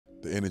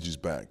The energy's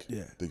back.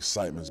 Yeah. The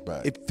excitement's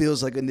back. It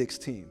feels like a Knicks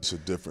team. It's a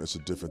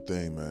different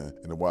thing, man.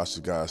 And to watch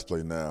the guys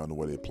play now and the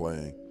way they're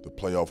playing, the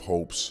playoff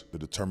hopes, the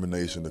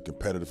determination, the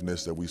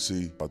competitiveness that we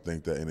see, I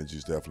think that energy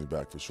is definitely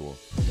back for sure.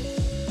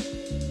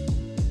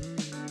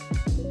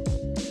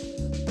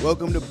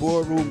 Welcome to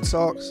Boardroom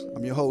Talks.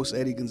 I'm your host,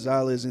 Eddie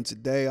Gonzalez, and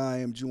today I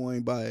am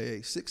joined by a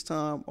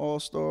 6-time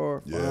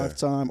All-Star,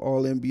 5-time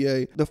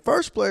All-NBA, the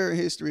first player in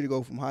history to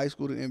go from high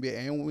school to the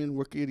NBA and win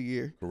Rookie of the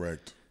Year.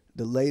 Correct.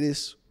 The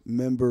latest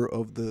member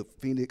of the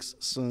Phoenix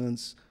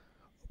Suns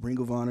Ring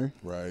of Honor.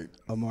 Right.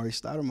 Amar'e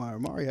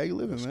Stoudemire. Amar'e, how you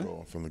living, Let's man?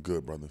 go. Feeling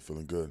good, brother.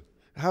 Feeling good.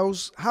 How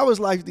is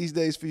life these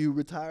days for you?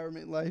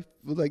 Retirement life?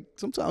 Like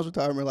sometimes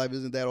retirement life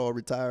isn't that all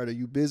retired. Are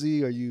you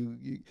busy? Are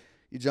you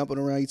jumping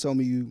around? You told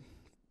me you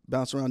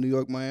bounce around New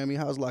York, Miami.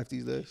 How's life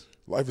these days?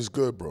 Life is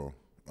good, bro.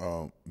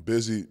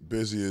 Busy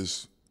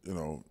is,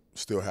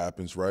 still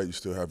happens, right? You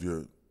still have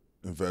your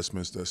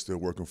investments that's still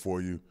working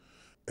for you,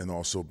 and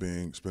also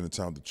spending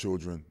time with the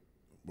children,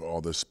 with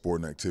all their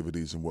sporting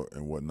activities and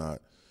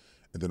whatnot,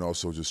 and then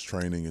also just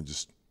training and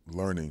just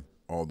learning.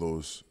 All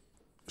those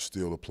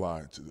still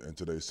apply in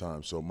today's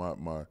time. So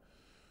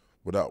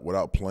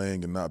without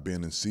playing and not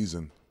being in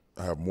season,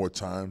 I have more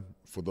time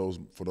for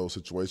those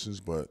situations,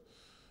 but.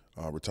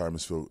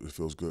 Retirement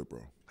feels good,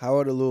 bro. How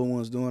are the little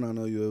ones doing? I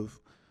know you have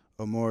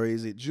Amar'e.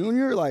 Is it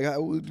junior? Like,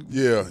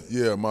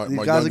 Yeah. My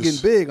These guys are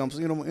getting big. I'm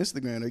seeing them on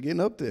Instagram. They're getting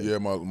up there. Yeah,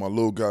 my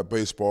little guy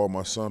baseball,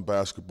 my son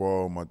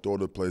basketball, my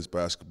daughter plays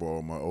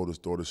basketball. My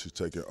oldest daughter, she's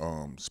taking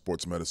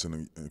sports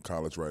medicine in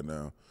college right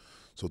now.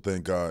 So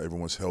thank God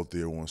everyone's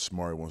healthy, everyone's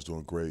smart, everyone's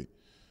doing great.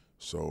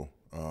 So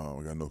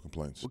we got no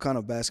complaints. What kind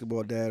of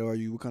basketball dad are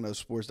you? What kind of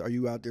sports? Are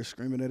you out there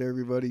screaming at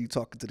everybody? You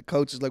talking to the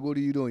coaches? Like, what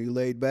are you doing? You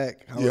laid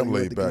back? Yeah, I'm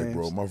laid back,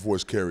 bro. My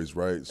voice carries,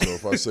 right? So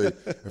if I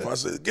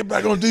say get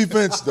back on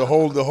defense,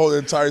 the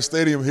entire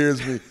stadium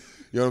hears me. You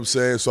know what I'm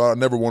saying? So I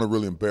never want to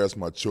really embarrass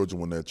my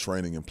children when they're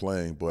training and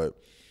playing, but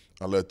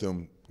I let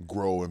them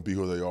grow and be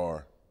who they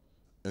are.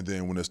 And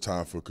then when it's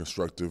time for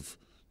constructive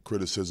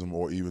criticism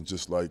or even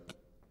just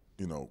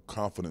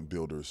confident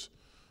builders,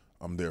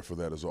 I'm there for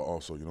that as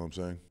also, you know what I'm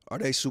saying? Are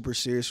they super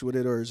serious with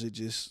it, or is it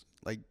just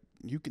like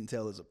you can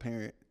tell as a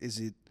parent? Is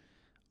it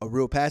a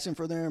real passion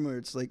for them, or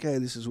it's like, hey,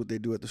 this is what they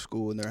do at the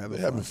school and they're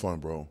having fun,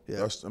 bro.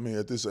 Yeah. At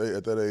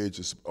that age,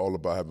 it's all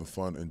about having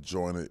fun,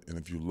 enjoying it, and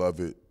if you love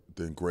it,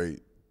 then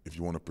great. If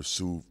you want to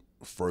pursue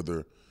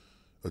further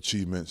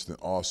achievements, then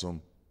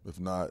awesome. If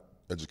not,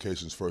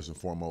 education's first and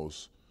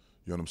foremost.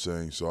 You know what I'm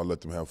saying? So I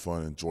let them have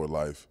fun, enjoy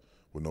life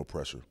with no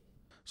pressure.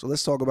 So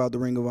let's talk about the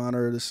Ring of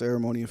Honor, the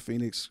ceremony in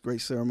Phoenix.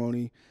 Great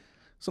ceremony.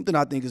 Something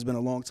I think has been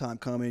a long time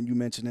coming. You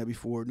mentioned that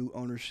before. New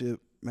ownership.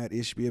 Matt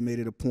Ishbia made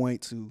it a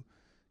point to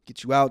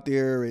get you out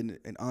there and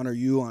honor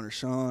you, honor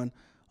Sean.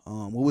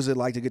 What was it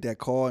like to get that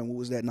call, and what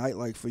was that night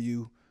like for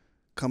you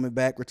coming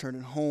back,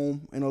 returning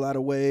home in a lot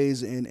of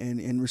ways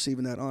and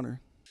receiving that honor?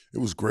 It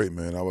was great,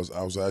 man. I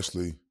was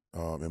actually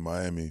in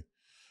Miami,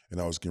 and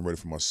I was getting ready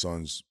for my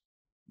son's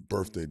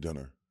birthday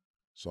dinner.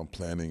 So I'm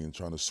planning and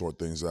trying to sort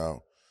things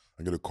out.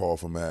 I get a call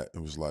from Matt.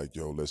 It was like,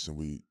 yo,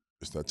 listen,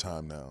 it's that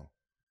time now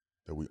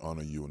that we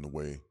honor you in the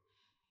way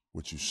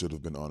which you should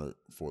have been honored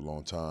for a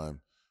long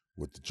time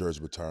with the jersey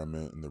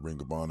retirement and the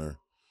Ring of Honor.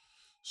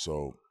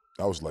 So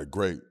I was like,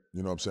 great.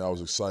 You know what I'm saying? I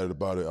was excited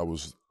about it. I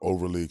was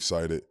overly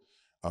excited.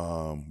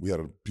 We had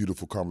a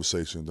beautiful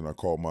conversation. Then I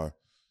called my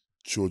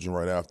children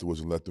right afterwards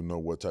and let them know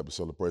what type of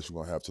celebration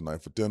we're going to have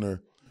tonight for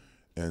dinner.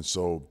 And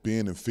so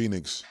being in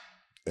Phoenix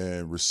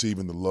and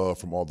receiving the love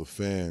from all the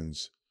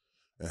fans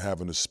and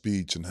having a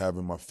speech and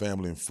having my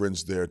family and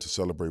friends there to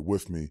celebrate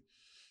with me,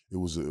 it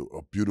was a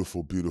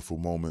beautiful, beautiful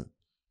moment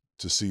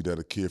to see that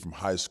a kid from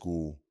high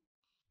school,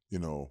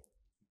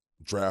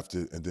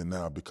 drafted and then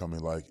now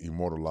becoming like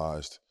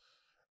immortalized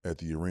at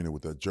the arena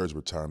with that jersey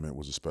retirement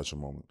was a special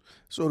moment.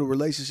 So the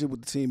relationship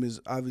with the team is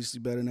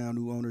obviously better now,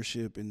 new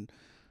ownership, and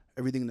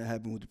everything that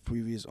happened with the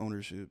previous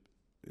ownership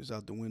is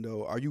out the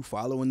window. Are you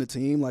following the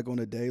team like on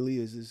a daily?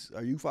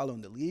 Are you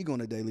following the league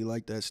on a daily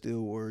like that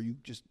still, or are you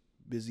just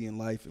busy in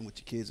life and with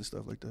your kids and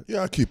stuff like that?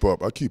 Yeah, I keep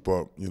up.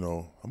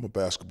 I'm a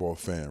basketball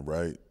fan,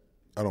 right?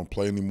 I don't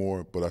play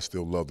anymore, but I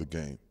still love the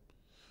game.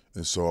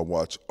 And so I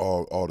watch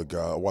all the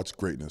guys. I watch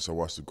greatness. I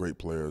watch the great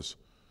players,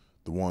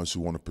 the ones who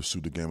want to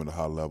pursue the game at a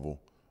high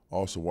level. I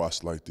also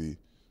watch like the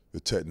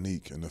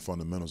technique and the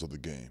fundamentals of the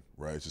game,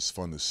 right? It's just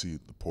fun to see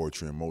the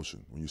poetry in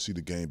motion. When you see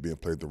the game being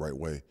played the right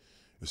way,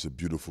 it's a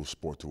beautiful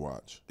sport to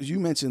watch. As you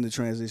mentioned the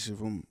transition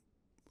from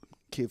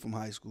kid from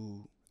high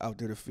school out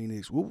there to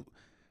Phoenix,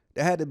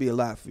 that had to be a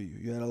lot for you.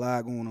 You had a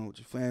lot going on with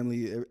your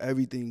family.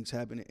 Everything's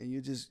happening. And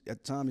at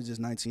the time, you're just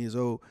 19 years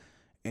old.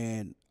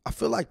 And I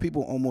feel like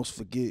people almost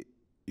forget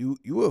you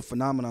were a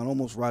phenomenon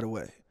almost right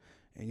away.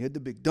 And you had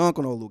the big dunk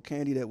on all little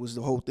candy. That was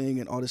the whole thing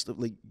and all this stuff.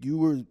 Like, you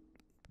were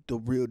the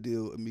real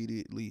deal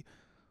immediately.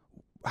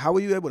 How were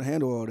you able to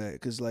handle all that?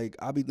 Because, like,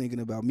 I'll be thinking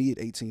about me at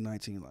 18,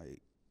 19,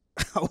 like,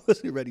 I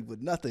wasn't ready for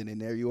nothing,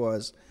 and there you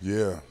was.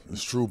 Yeah,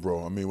 it's true,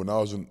 bro. I mean, when I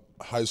was in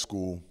high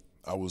school,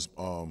 I was,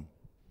 I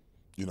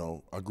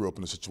grew up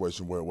in a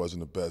situation where it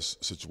wasn't the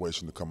best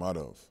situation to come out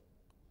of.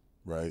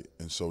 right?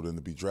 And so then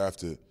to be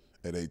drafted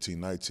at 18,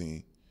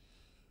 19,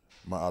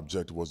 my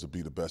objective was to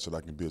be the best that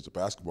I can be as a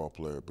basketball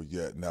player, but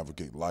yet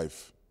navigate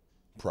life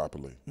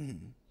properly.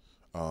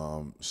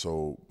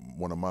 So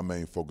one of my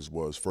main focus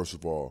was, first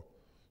of all,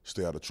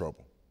 stay out of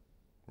trouble,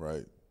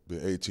 right?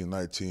 Being 18,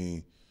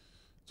 19,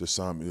 just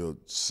signed me a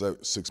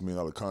 $6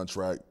 million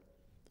contract.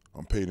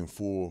 I'm paid in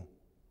full.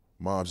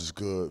 Mom's is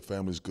good,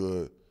 family's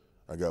good.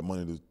 I got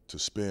money to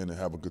spend and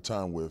have a good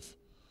time with.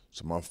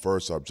 So my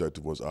first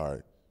objective was, all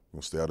right, we're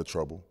gonna stay out of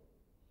trouble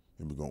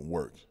and we're gonna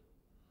work.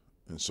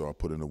 And so I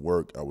put in the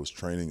work. I was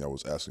training, I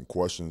was asking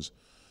questions,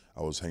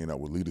 I was hanging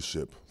out with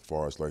leadership as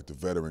far as like the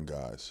veteran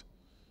guys,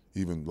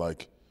 even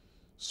like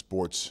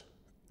sports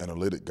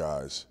analytic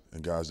guys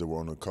and guys that were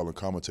on the color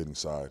commentating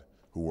side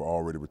who were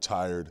already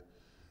retired.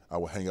 I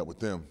would hang out with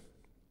them,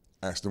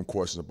 ask them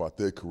questions about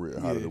their career,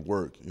 how did it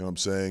work, you know what I'm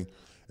saying?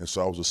 And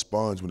so I was a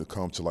sponge when it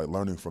comes to like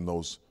learning from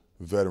those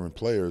veteran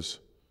players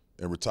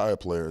and retired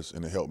players,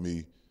 and it helped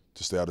me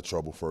to stay out of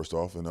trouble first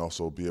off and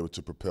also be able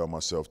to propel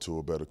myself to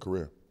a better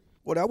career.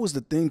 Well, that was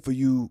the thing for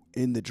you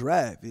in the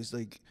draft. It's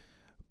like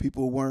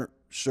people weren't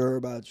sure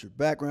about your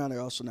background.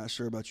 They're also not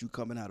sure about you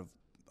coming out of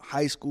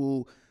high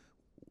school.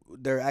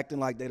 They're acting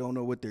like they don't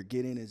know what they're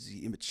getting. Is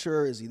he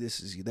immature? Is he this?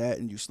 Is he that?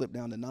 And you slip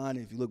down to 9.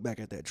 And if you look back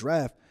at that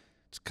draft,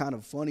 it's kind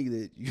of funny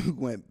that you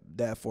went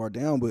that far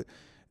down. But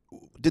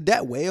did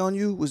that weigh on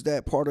you? Was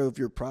that part of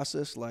your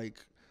process?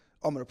 Like,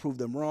 I'm going to prove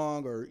them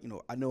wrong, or,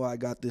 I know I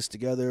got this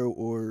together,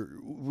 or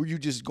were you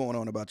just going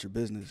on about your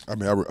business? I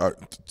mean,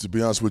 to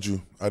be honest with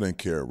you, I didn't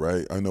care,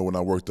 right? I know when I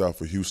worked out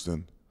for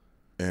Houston,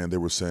 and they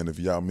were saying if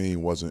Yao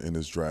Ming wasn't in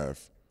this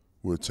draft,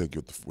 we'll take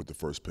you with the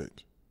first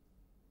pick,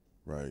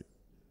 right?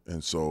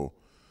 And so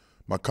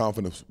my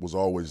confidence was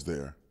always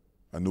there.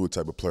 I knew what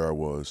type of player I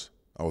was.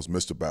 I was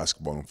Mr.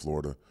 Basketball in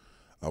Florida.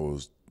 I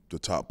was the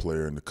top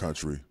player in the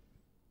country,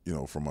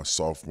 from my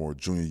sophomore,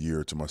 junior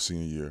year to my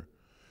senior year.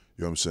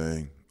 You know what I'm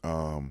saying?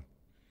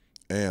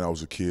 And I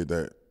was a kid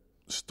that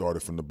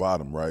started from the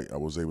bottom, right? I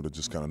was able to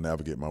just kind of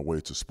navigate my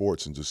way to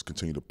sports and just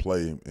continue to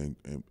play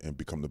and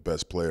become the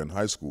best player in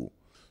high school.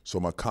 So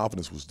my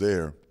confidence was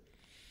there.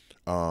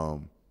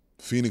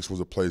 Phoenix was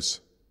a place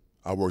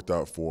I worked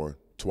out for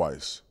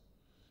twice.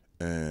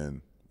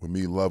 And with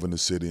me loving the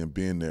city and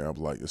being there, I'm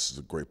like, this is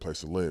a great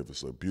place to live.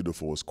 It's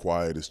beautiful, it's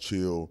quiet, it's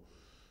chill.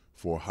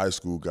 For a high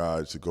school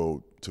guy to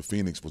go to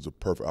Phoenix was a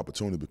perfect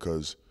opportunity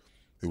because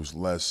it was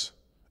less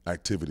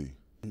activity.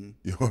 You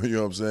know what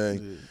I'm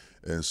saying?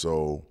 Yeah. And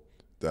so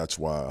that's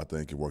why I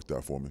think it worked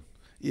out for me.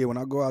 Yeah, when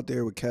I go out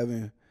there with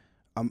Kevin,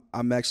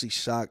 I'm actually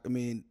shocked. I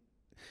mean,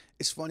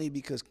 it's funny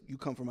because you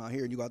come from out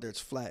here and you go out there, it's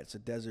flat, it's a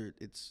desert,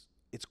 it's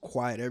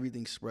quiet,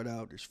 everything's spread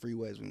out. There's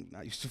freeways. We're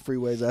not used to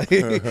freeways out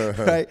here,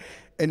 right?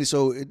 And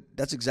so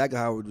that's exactly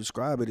how I would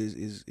describe it.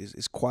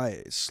 Is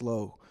quiet, it's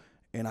slow,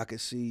 and I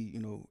could see,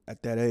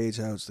 at that age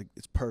how it's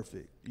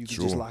perfect. You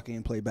can just lock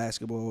in, play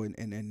basketball,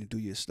 and do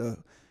your stuff.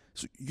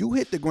 So you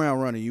hit the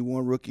ground running. You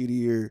won Rookie of the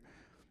Year.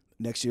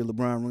 Next year,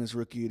 LeBron wins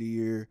Rookie of the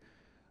Year.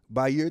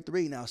 By year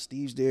 3, now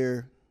Steve's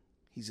there.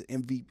 He's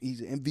an MVP.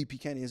 He's an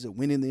MVP candidate. He's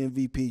winning the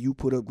MVP. You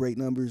put up great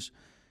numbers.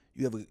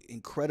 You have an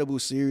incredible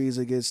series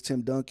against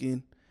Tim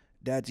Duncan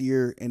that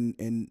year,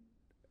 and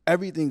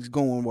everything's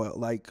going well.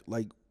 Like,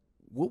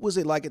 what was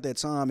it like at that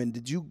time? And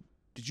did you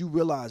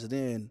realize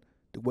then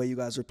the way you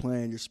guys are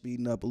playing, you're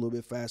speeding up a little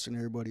bit faster than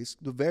everybody? It's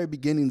the very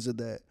beginnings of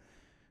that.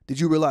 Did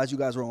you realize you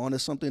guys were onto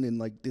something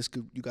and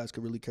you guys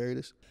could really carry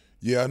this?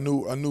 Yeah, I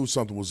knew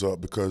something was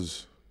up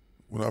because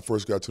when I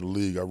first got to the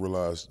league, I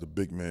realized the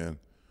big man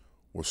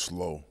was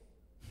slow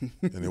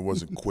and it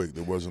wasn't quick.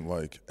 It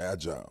wasn't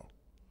agile.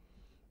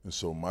 And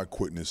so my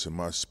quickness and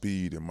my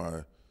speed and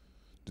my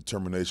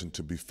determination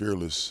to be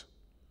fearless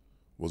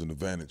was an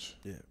advantage.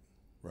 Yeah.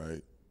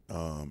 Right?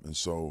 And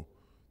so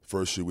the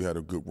first year we had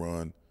a good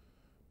run,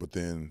 but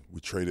then we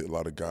traded a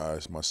lot of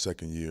guys my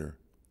second year,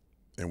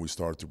 and we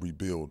started to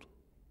rebuild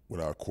with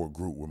our core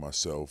group, with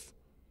myself,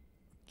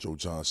 Joe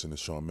Johnson, and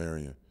Sean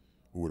Marion.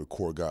 We were the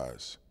core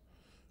guys.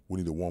 We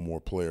needed one more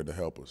player to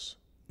help us.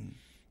 We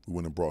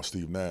went and brought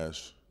Steve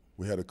Nash.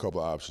 We had a couple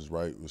of options,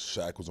 right?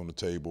 Shaq was on the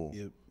table.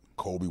 Yep.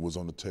 Kobe was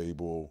on the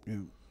table.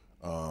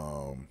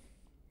 Yep.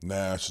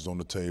 Nash is on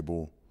the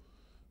table.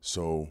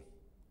 So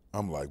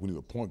I'm like, we need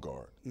a point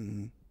guard,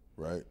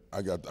 right?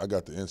 I got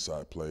the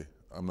inside play.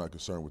 I'm not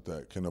concerned with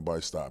that. Can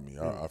nobody stop me?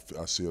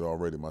 I see it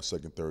already. My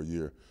second, third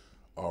year,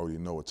 I already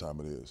know what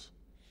time it is.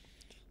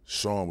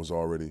 Sean was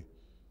already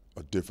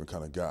a different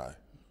kind of guy,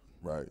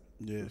 right?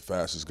 Yeah. The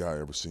fastest guy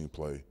I ever seen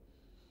play.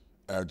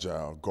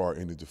 Agile, guard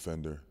any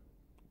defender,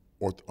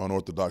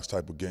 unorthodox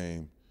type of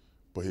game,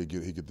 but he'd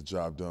get the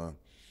job done.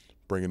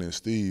 Bringing in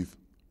Steve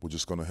was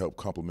just going to help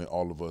complement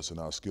all of us in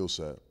our skill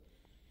set.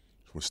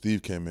 When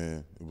Steve came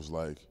in, it was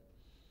like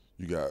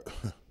you got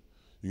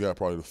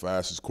probably the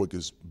fastest,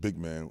 quickest big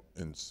man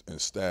in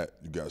stat.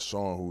 You got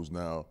Sean, who's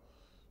now,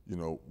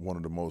 one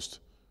of the most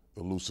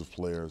elusive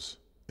players,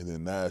 and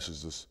then Nash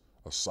is just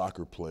a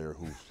soccer player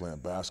who's playing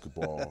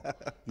basketball.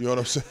 You know what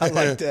I'm saying? I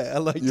like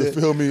that. You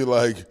feel me?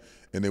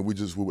 And then we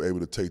were able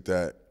to take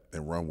that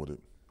and run with it.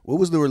 What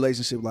was the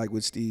relationship like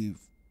with Steve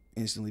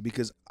instantly?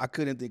 Because I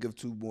couldn't think of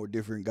two more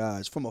different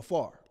guys from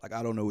afar. Like,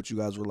 I don't know what you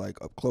guys were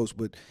like up close,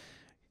 but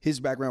his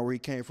background, where he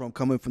came from,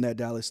 coming from that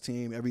Dallas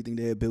team, everything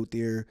they had built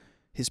there,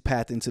 his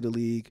path into the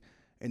league,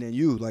 and then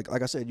you, like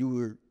I said, you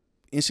were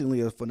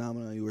instantly a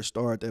phenomenon. You were a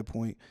star at that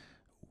point.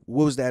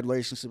 What was that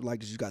relationship like?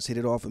 Did you guys hit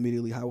it off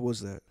immediately? How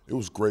was that? It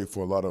was great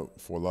for a lot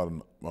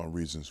of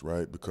reasons,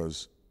 right?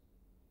 Because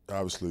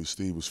obviously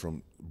Steve was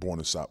born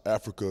in South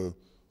Africa,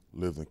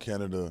 lived in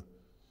Canada,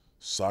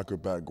 soccer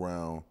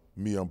background.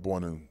 Me, I'm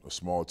born in a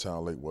small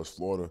town, Lake West,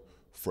 Florida,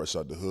 fresh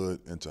out the hood,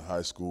 into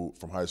high school,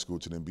 from high school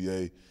to the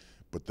NBA.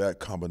 But that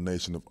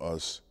combination of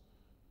us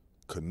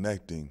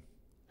connecting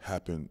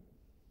happened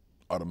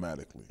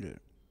automatically. Yeah.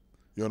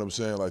 You know what I'm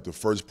saying? Like the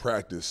first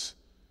practice,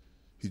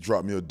 he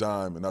dropped me a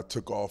dime, and I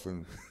took off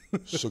and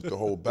shook the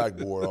whole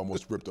backboard,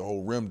 almost ripped the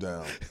whole rim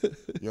down.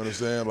 You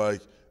understand?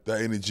 Like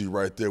that energy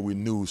right there, we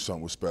knew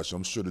something was special.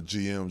 I'm sure the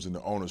GMs and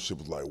the ownership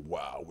was like,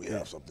 wow, we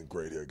have something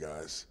great here,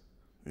 guys.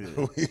 Yeah.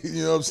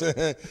 You know what I'm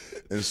saying?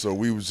 And so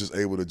we was just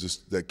able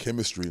to that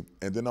chemistry.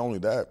 And then not only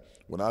that,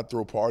 when I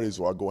throw parties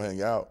or I go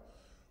hang out,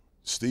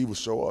 Steve would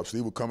show up.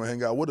 Steve would come and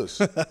hang out with us.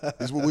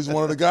 He's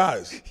one of the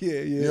guys.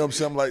 Yeah. You know what I'm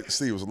saying? I'm like,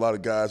 Steve, there's a lot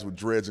of guys with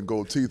dreads and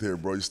gold teeth here,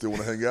 bro. You still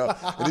want to hang out?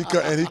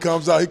 And he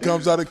comes out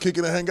and kick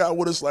it and hang out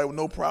with us like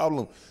no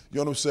problem. You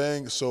know what I'm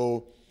saying?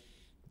 So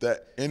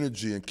that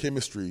energy and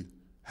chemistry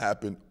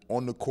happened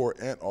on the court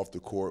and off the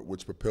court,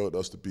 which propelled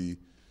us to be,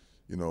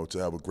 to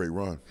have a great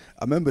run.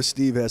 I remember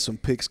Steve had some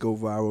pics go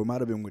viral. It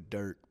might have been with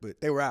Dirk,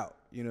 but they were out.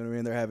 You know what I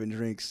mean? They're having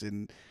drinks,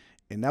 and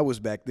that was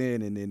back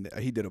then. And then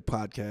he did a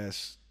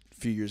podcast a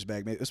few years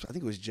back. I think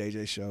it was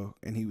JJ's show,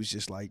 and he was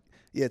just like,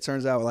 "Yeah, it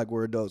turns out like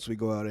we're adults. We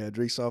go out and have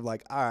drinks." So I'm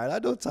like, "All right, I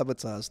know what type of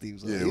time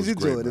Steve's like. Yeah, He's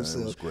enjoying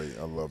himself." It was great.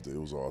 I loved it. It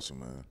was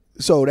awesome, man.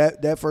 So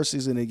that first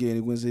season again,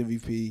 he wins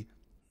MVP.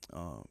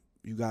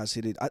 You guys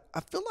hit it. I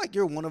feel like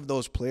you're one of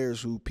those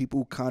players who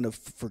people kind of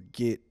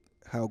forget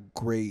how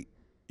great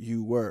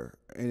you were.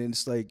 And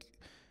it's like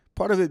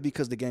part of it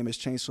because the game has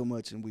changed so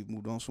much and we've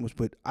moved on so much.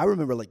 But I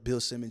remember like Bill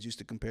Simmons used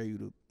to compare you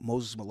to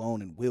Moses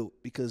Malone and Wilt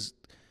because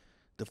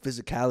the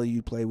physicality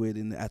you play with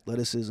and the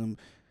athleticism.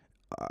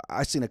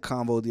 I seen a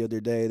convo the other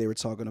day. They were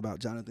talking about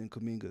Jonathan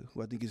Kuminga,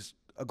 who I think is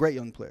a great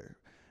young player.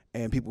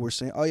 And people were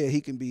saying, oh, yeah,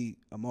 he can be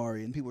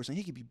Amar'e. And people were saying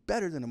he could be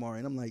better than Amar'e.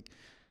 And I'm like,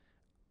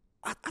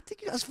 I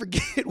think you guys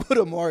forget what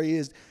Amar'e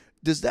is.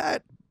 Does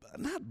that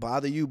not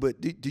bother you,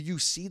 but do you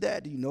see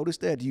that? Do you notice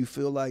that? Do you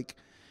feel like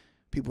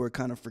people are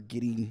kind of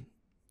forgetting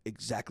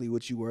exactly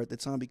what you were at the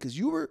time? Because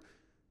you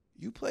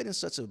played in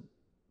such a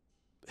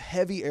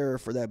heavy era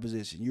for that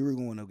position. You were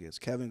going up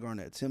against Kevin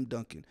Garnett, Tim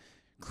Duncan,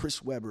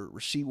 Chris Webber,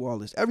 Rasheed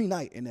Wallace every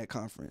night in that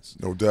conference.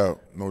 No doubt.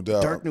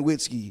 Dirk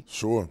Nowitzki.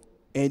 Sure.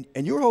 And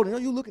you're holding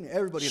on. You're looking at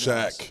everybody in their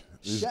eyes.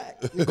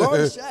 Shaq. You're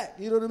guarding Shaq.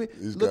 You know what I mean?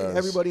 Looking at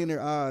everybody in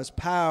their eyes.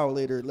 Powell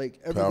later. Like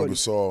everybody. Powell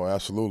Gasol,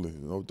 absolutely.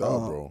 No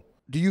doubt, bro.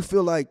 Do you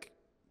feel like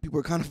people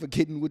are kind of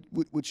forgetting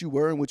what you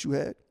were and what you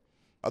had?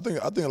 I think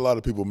a lot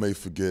of people may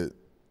forget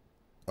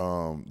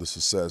the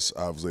success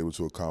I was able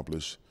to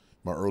accomplish.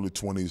 My early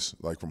 20s,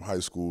 like from high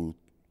school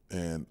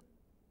and,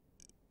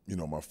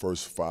 my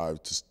first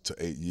 5 to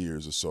 8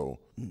 years or so.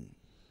 Mm.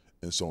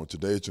 And so in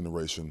today's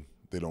generation,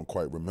 they don't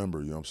quite remember,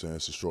 you know what I'm saying?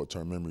 It's a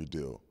short-term memory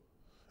deal.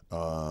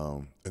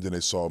 And then they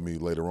saw me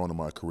later on in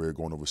my career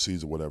going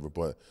overseas or whatever,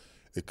 but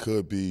it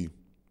could be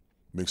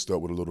mixed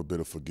up with a little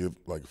bit of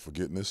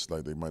forgiveness,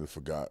 like they might have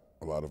forgot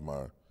a lot of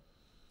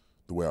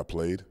the way I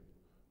played.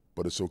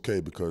 But it's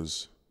okay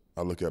because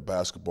I look at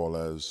basketball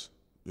as,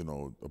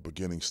 a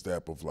beginning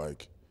step of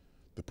like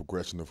the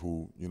progression of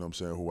who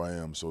I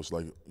am. So it's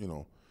like,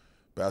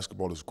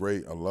 basketball is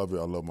great. I love it.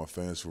 I love my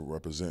fans for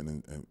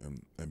representing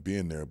and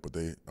being there, but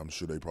I'm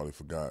sure they probably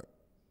forgot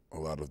a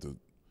lot of the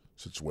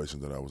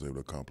situations that I was able to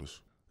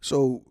accomplish.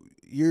 So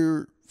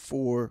year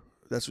 4,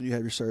 that's when you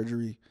had your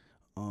surgery.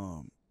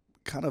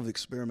 Kind of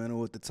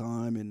experimental at the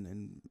time,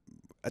 and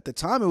at the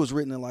time it was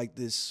written in like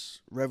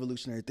this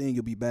revolutionary thing.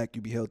 You'll be back,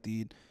 you'll be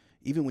healthy. And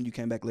even when you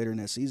came back later in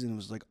that season, it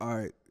was like, all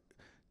right,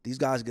 these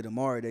guys get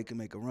Amar'e, they can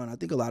make a run. I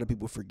think a lot of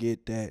people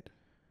forget that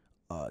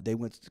they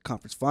went to the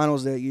conference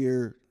finals that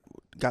year,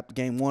 got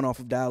game 1 off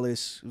of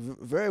Dallas.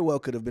 Very well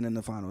could have been in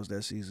the finals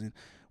that season.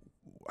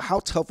 How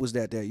tough was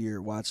that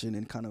year watching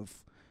and kind of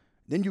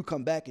then you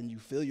come back and you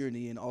feel your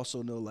knee and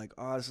also know like,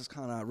 oh, this is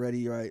kind of not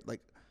ready, right?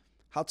 Like,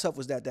 how tough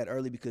was that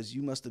early? Because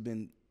you must have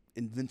been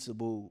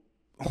invincible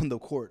on the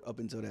court up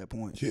until that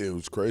point. Yeah, it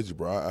was crazy,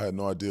 bro. I had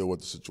no idea what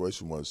the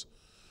situation was.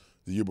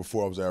 The year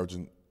before, I was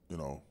averaging,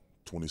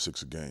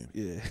 26 a game.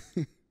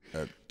 Yeah.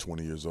 At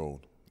 20 years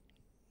old.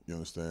 You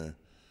understand?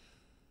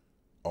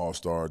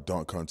 All-star,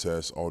 dunk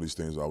contest, all these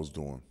things I was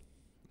doing,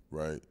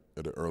 right,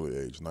 at an early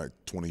age, not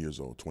 20 years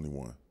old,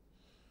 21.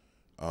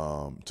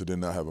 To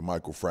then not have a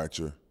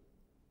microfracture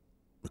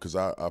because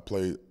I'm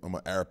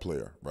an air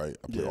player, right?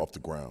 I play off the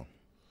ground.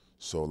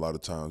 So a lot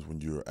of times when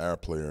you're an air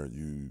player,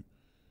 you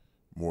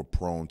more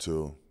prone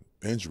to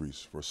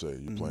injuries, per se.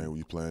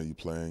 You're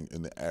playing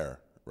in the air,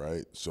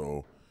 right?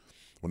 So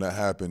when that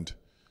happened,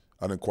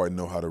 I didn't quite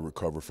know how to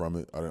recover from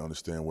it. I didn't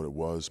understand what it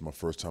was. My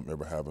first time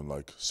ever having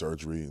like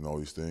surgery and all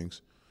these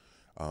things.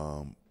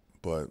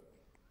 But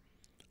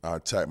I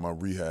attacked my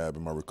rehab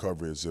and my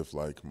recovery as if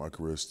like my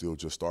career is still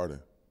just starting.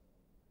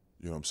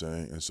 You know what I'm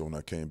saying? And so when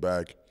I came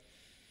back,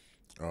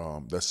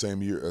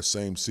 that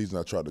same season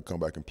I tried to come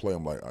back and play,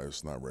 I'm like,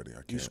 it's not ready. I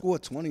can't. You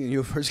scored 20 in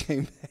your first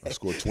game back. I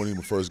scored 20 in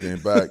my first game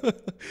back.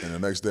 And the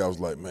next day I was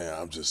like, man,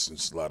 I'm just in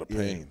a lot of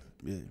pain.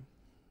 Yeah.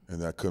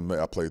 And I couldn't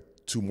I played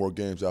 2 more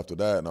games after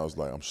that, and I was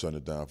like, I'm shutting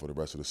it down for the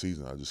rest of the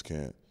season. I just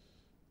can't.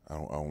 I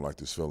don't like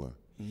this feeling.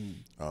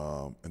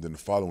 And then the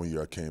following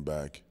year I came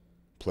back,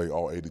 played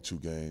all 82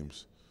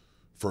 games,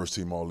 first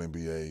team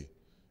All-NBA, you know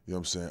what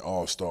I'm saying,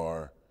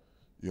 All-Star,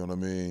 you know what I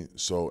mean?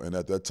 So, and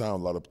at that time, a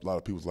lot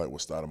of people was like, well,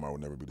 Stoudemire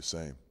would never be the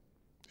same.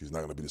 He's not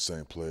going to be the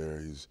same player.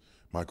 He's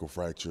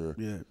microfracture.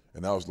 Yeah.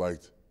 And that was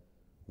like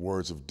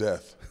words of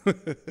death,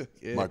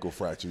 Yeah.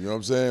 microfracture. You know what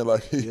I'm saying?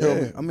 Like, you know what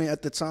I mean? I mean,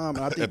 at the time,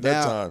 I think At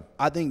that time.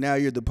 I think now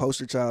you're the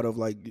poster child of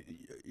like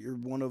you're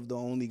one of the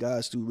only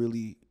guys to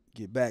really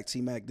get back.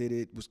 T-Mac did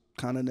it, was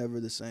kind of never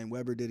the same.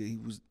 Weber did it, he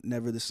was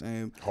never the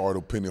same.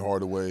 Penny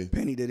Hardaway.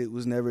 Penny did it,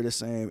 was never the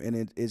same.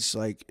 And it's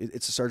like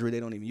it's a surgery they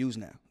don't even use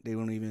now. They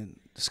don't even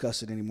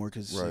discuss it anymore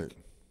because like,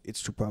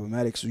 it's too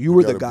problematic. So you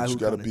were the guy who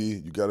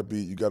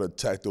you gotta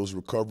attack those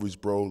recoveries,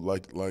 bro,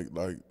 like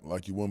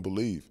you wouldn't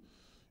believe.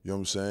 You know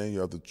what I'm saying? You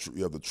have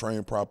to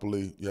train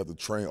properly. You have to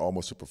train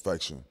almost to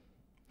perfection,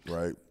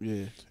 right?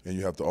 Yeah. And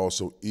you have to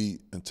also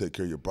eat and take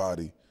care of your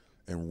body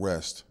and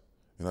rest.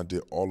 And I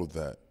did all of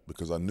that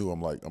because I knew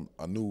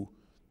I knew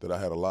that I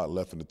had a lot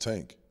left in the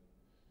tank.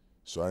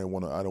 So I didn't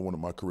want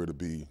my career to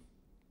be,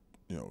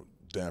 you know,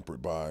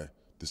 dampened by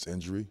this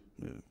injury.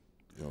 Yeah. You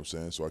know what I'm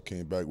saying? So I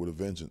came back with a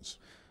vengeance.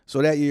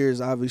 So that year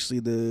is obviously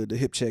the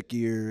hip check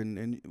year,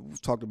 and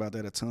we've talked about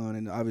that a ton.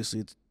 And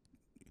obviously,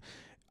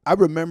 I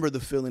remember the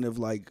feeling of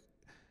like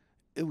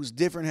it was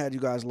different had you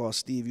guys lost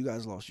Steve, you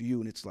guys lost you,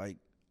 and it's like,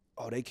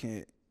 oh, they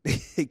can't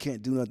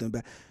do nothing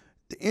back.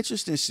 The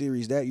interesting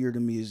series that year to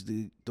me is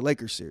the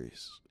Lakers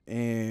series,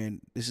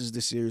 and this is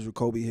the series where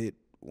Kobe hit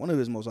one of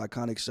his most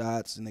iconic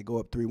shots, and they go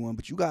up 3-1.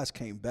 But you guys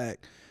came back.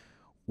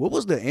 What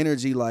was the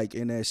energy like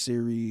in that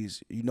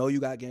series? You know, you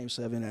got Game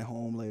 7 at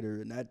home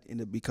later, and that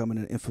ended up becoming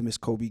an infamous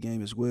Kobe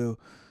game as well.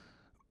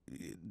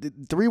 The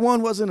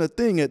 3-1 wasn't a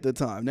thing at the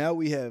time. Now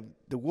we have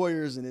the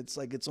Warriors, and it's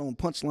like its own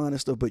punchline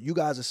and stuff. But you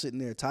guys are sitting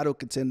there, title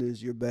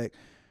contenders. You're back.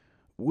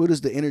 What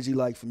is the energy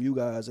like from you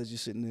guys as you're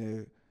sitting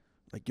there,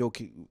 like, yo,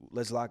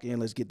 let's lock in,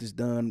 let's get this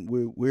done?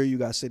 Where are you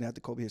guys sitting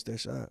after Kobe hits that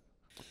shot?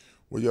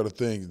 Well, you got to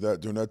think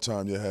that during that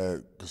time you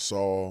had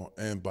Gasol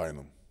and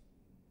Bynum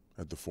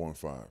at the 4 and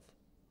 5.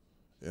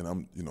 And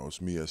I'm, you know,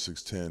 it's me at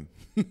 6'10",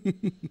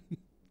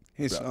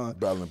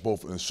 battling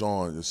both, and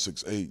Sean is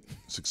 6'8",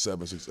 6'7",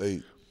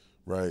 6'8",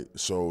 right?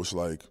 So it's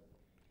like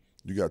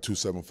you got 2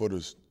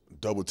 7-footers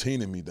double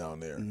teaming me down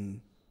there.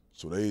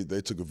 So they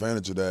took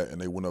advantage of that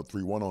and they went up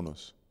 3-1 on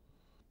us.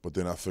 But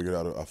then I figured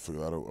out a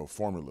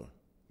formula.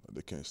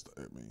 They can't stop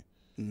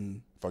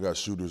me. If I got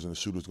shooters and the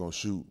shooter's gonna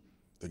shoot,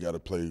 they got to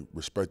play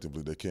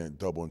respectively. They can't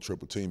double and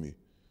triple team me.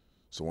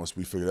 So once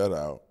we figured that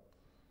out,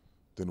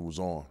 then it was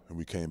on, and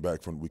we came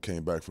back from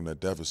that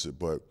deficit.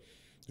 But,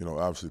 you know,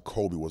 obviously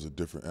Kobe was a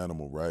different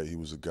animal, right? He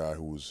was a guy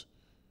who was,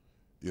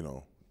 you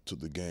know, took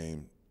the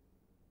game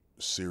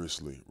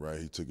seriously, right?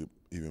 He took it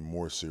even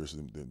more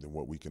seriously than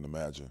what we can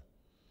imagine.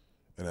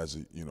 And as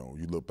you know,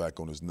 you look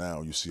back on this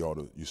now, you see all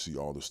the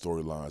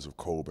storylines of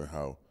Kobe and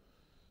how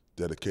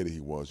dedicated he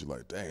was. You're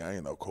like, dang, I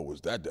ain't know Kobe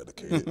was that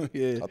dedicated.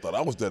 Yeah. I thought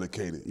I was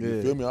dedicated.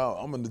 You feel me?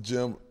 I'm in the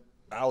gym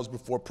hours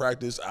before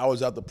practice,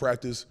 hours after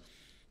practice.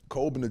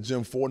 Kobe in the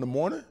gym 4 in the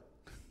morning.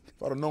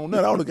 If I'd have known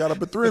that, I would have got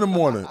up at 3 in the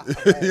morning.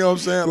 You know what I'm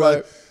saying? Right.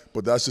 Like,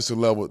 but that's just a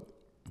level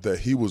that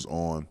he was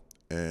on,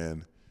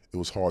 and it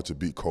was hard to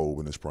beat Kobe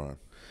in his prime.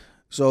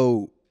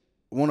 So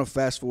I want to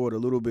fast forward a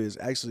little bit. It's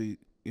actually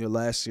your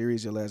last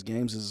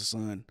games as a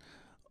Sun,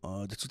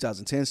 the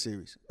 2010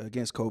 series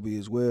against Kobe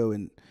as well.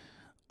 And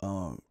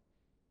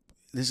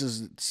this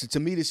is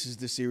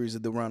the series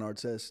of the Ron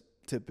Artest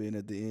tip in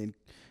at the end.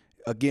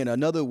 Again,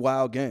 another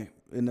wild game.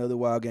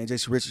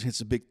 Jason Richardson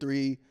hits a big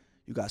 3.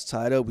 You guys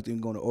tied up with him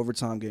going to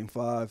overtime, Game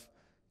 5.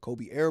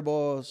 Kobe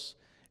airballs.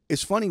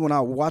 It's funny when I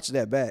watch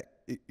that back.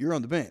 You're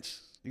on the bench.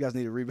 You guys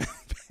need a rebound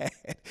bad.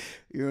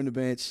 You're on the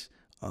bench.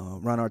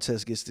 Ron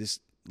Artest gets this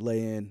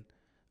lay-in.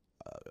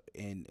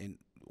 And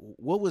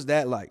what was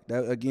that like?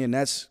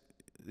 That's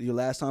your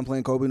last time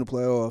playing Kobe in the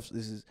playoffs.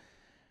 This is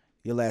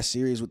your last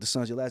series with the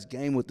Suns, your last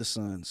game with the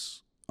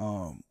Suns.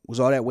 Was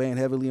all that weighing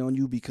heavily on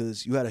you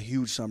because you had a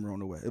huge summer on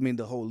the way? I mean,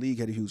 the whole league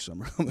had a huge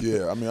summer on the way.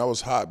 Yeah, I mean, I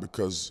was hot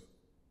because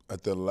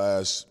at that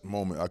last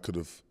moment, I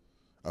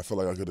felt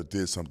like I could have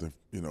did something.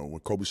 You know, when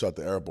Kobe shot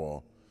the air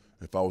ball,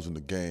 if I was in the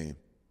game,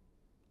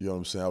 you know what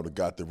I'm saying, I would have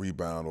got the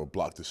rebound or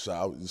blocked the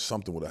shot.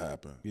 Something would have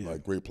happened. Yeah.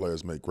 Like, great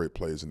players make great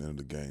plays in the end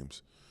of the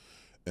games.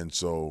 And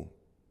so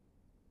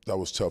that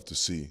was tough to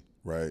see,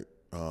 right?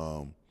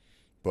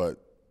 But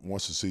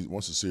once the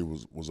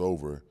series was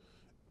over,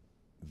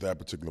 that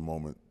particular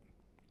moment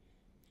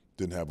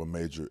didn't have a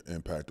major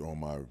impact on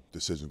my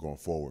decision going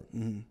forward,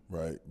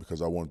 right?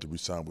 Because I wanted to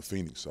re-sign with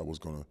Phoenix. I was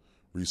going to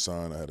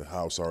re-sign. I had a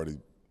house already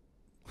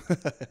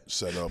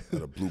set up,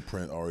 had a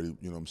blueprint already,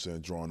 you know what I'm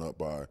saying, drawn up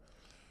by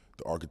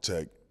the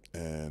architect,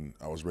 and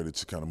I was ready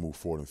to kind of move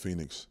forward in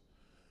Phoenix.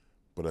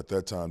 But at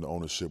that time, the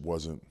ownership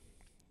wasn't.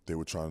 They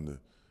were trying to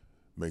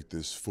make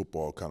this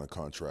football kind of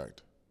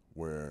contract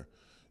where,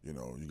 you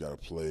know, you got to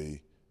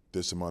play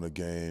this amount of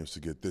games to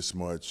get this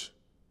much,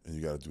 and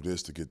you got to do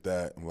this to get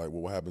that. I'm like,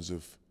 well, what happens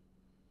if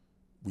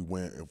we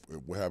win?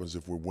 What happens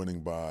if we're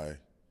winning by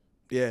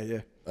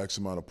X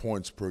amount of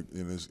points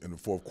in the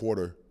fourth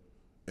quarter,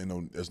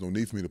 and there's no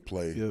need for me to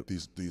play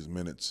these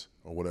minutes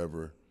or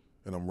whatever,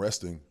 and I'm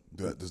resting?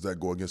 Does that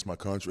go against my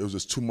contract? It was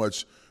just too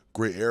much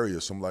gray area.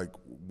 So I'm like,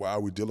 why are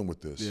we dealing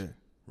with this? Yeah.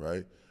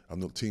 Right? I'm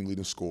the team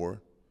leading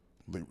scorer,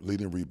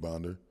 leading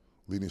rebounder,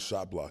 leading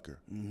shot blocker.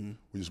 We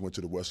just went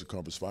to the Western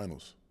Conference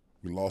Finals.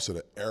 We lost at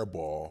an air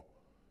ball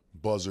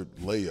buzzard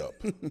layup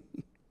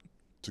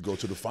to go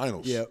to the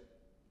finals. Yep.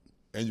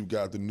 And you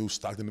got the new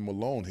Stockton and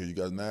Malone here. You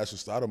got Nash and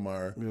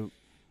Stoudemire,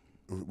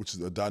 which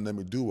is a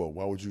dynamic duo.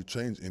 Why would you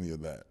change any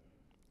of that?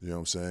 You know what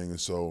I'm saying? And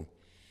so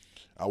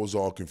I was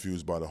all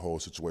confused by the whole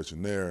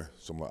situation there.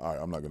 So I'm like, all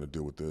right, I'm not going to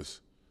deal with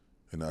this.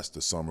 And that's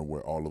the summer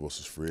where all of us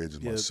was free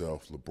agents,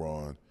 myself,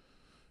 LeBron,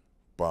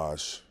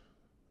 Bosh,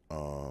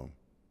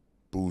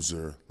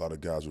 Boozer, a lot of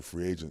guys were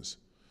free agents.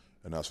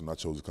 And that's when I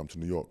chose to come to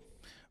New York.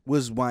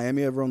 Was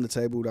Miami ever on the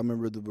table? I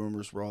remember the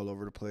rumors were all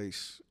over the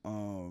place.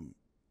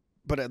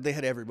 But they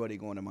had everybody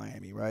going to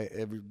Miami, right?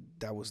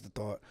 That was the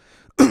thought.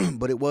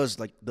 But it was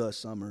like the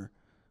summer.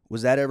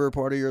 Was that ever a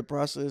part of your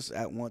process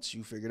at once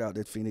you figured out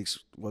that Phoenix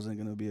wasn't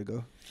going to be a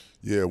go?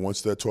 Yeah,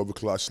 once that 12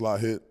 o'clock slot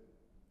hit,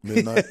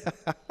 midnight,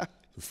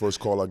 the first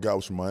call I got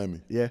was from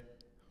Miami. Yeah.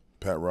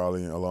 Pat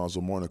Riley and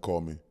Alonzo Mourning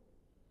called me.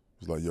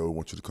 He was like, yo, we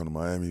want you to come to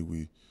Miami.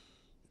 We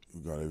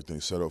got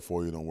everything set up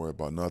for you. Don't worry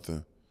about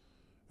nothing.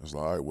 I was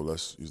like, all right, well,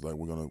 he's like,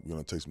 we're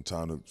gonna take some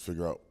time to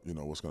figure out, you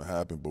know, what's gonna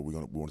happen, but we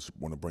want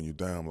to bring you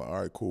down. I'm like,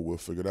 all right, cool, we'll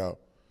figure it out.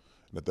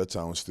 And at that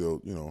time, I was still,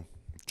 you know,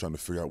 trying to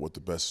figure out what the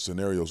best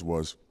scenarios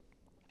was.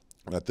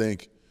 And I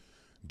think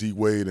D.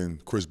 Wade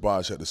and Chris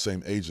Bosh had the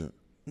same agent.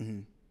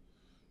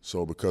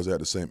 So because they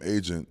had the same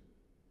agent,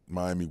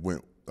 Miami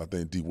went, I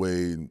think D.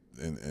 Wade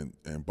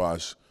and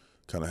Bosh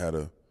kind of had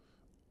a,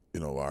 you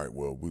know, all right,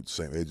 well, we're the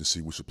same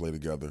agency, we should play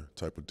together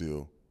type of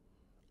deal.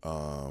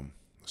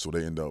 So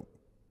they end up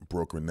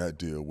brokering that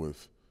deal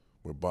with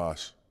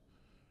Bosh.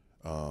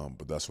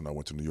 But that's when I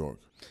went to New York.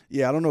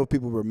 Yeah, I don't know if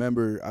people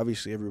remember.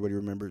 Obviously, everybody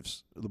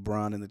remembers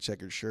LeBron in the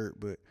checkered shirt.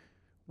 But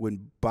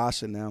when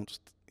Bosh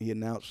announced, he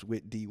announced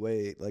with D.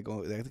 Wade, like,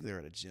 I think they were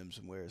at a gym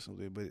somewhere or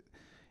something. But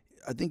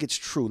I think it's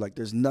true. Like,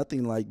 there's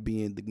nothing like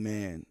being the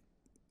man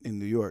in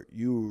New York.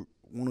 You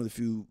were one of the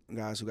few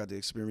guys who got to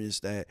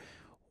experience that.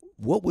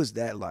 What was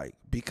that like?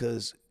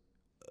 Because,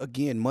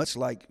 again, much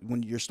like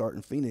when you're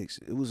starting Phoenix,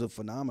 it was a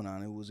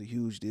phenomenon. It was a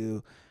huge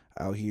deal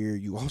out here.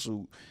 You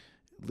also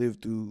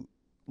lived through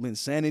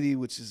Linsanity,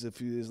 which is a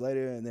few years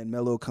later, and then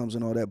Melo comes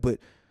and all that. But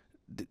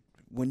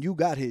when you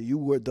got here, you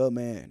were the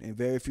man, and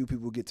very few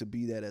people get to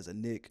be that as a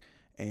Knick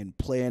and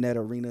play in that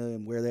arena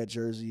and wear that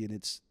jersey, and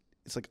it's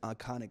like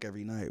iconic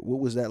every night. What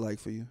was that like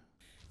for you?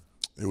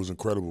 It was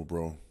incredible,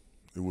 bro.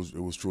 It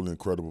was truly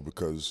incredible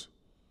because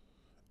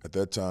at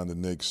that time the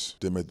Knicks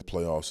didn't make the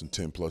playoffs in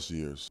 10+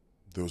 years.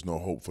 There was no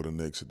hope for the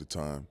Knicks at the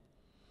time.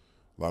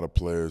 A lot of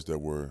players there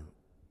was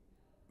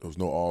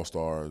no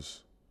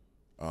All-Stars,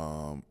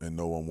 and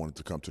no one wanted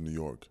to come to New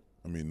York.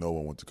 I mean, no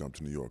one wanted to come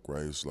to New York,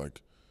 right? It's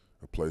like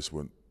a place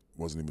where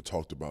wasn't even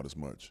talked about as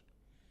much.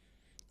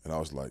 And I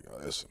was like,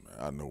 listen, man,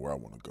 I know where I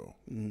want to go.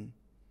 You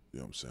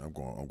know what I'm saying? I'm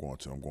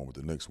going with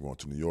the Knicks. I'm going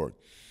to New York.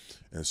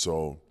 And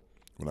so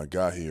when I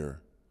got here,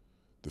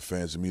 the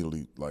fans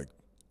immediately like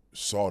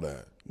saw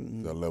that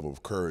level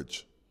of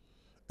courage.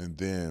 And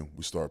then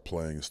we start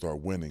playing and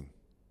start winning.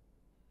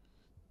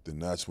 Then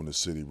that's when the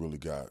city really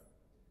got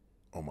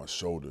on my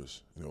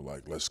shoulders, you know,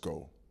 like, let's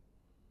go.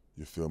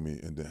 You feel me?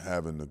 And then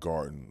having the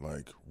Garden,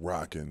 like,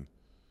 rocking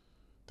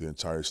the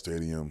entire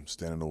stadium,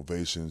 standing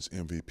ovations,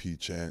 MVP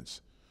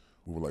chants.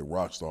 We were like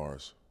rock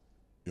stars.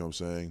 You know what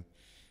I'm saying?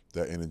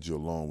 That energy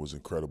alone was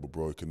incredible,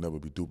 bro. It can never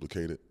be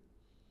duplicated.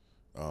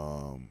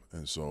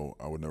 And so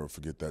I would never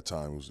forget that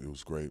time. It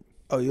was great.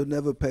 Oh, you'll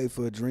never pay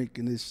for a drink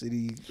in this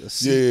city?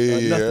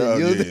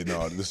 Yeah.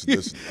 No,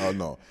 this.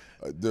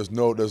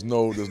 No. There's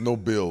no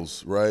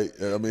bills, right?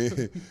 I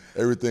mean,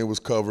 everything was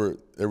covered.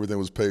 Everything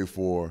was paid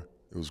for.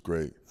 It was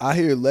great. I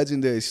hear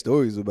legendary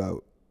stories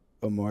about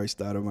Amar'e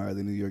Stoudemire,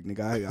 the New York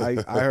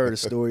nigga. I heard a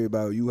story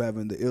about you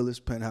having the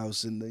illest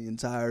penthouse in the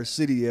entire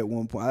city at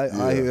one point.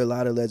 I hear a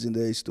lot of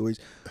legendary stories.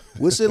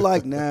 What's it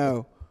like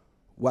now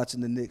watching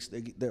the Knicks?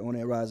 They're on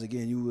that rise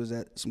again. You was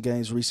at some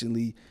games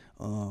recently.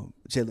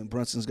 Jalen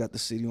Brunson's got the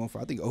city on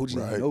fire. I think OG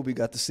Anunoby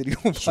got the city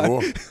on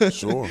fire.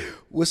 Sure.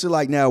 What's it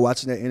like now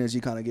watching that energy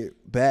kind of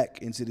get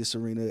back into this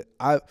arena?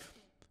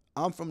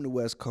 I'm from the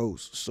West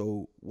Coast,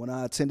 so when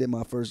I attended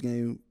my first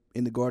game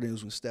in the Garden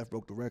was when Steph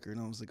broke the record,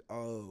 and I was like,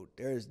 oh,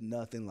 there's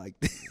nothing like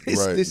this.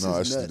 Right. This No,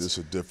 is nuts.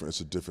 it's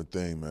a different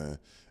thing, man.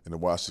 And to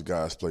watch the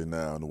guys play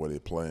now and the way they're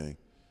playing,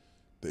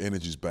 the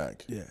energy's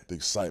back. Yeah. The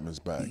excitement's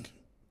back.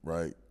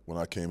 Right. When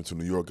I came into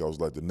New York, I was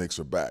like, the Knicks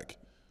are back.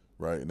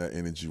 Right. And that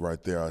energy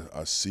right there,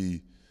 I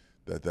see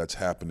that's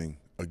happening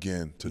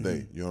again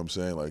today. You know what I'm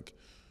saying? Like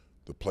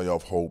the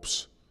playoff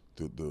hopes,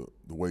 the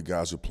way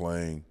guys are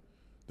playing,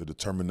 the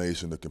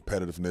determination, the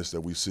competitiveness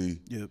that we see.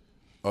 Yep.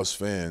 Us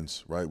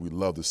fans, right, we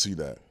love to see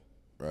that,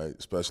 right?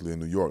 Especially in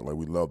New York. Like,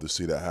 we love to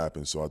see that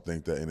happen. So I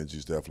think that energy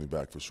is definitely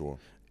back for sure.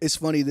 It's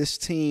funny, this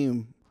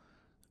team,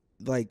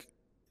 like,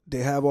 they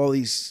have all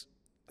these,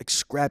 like,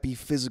 scrappy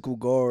physical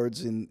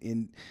guards,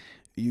 and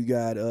you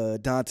got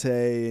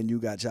Dante and you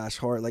got Josh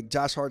Hart. Like,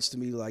 Josh Hart's, to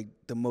me, like,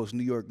 the most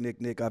New York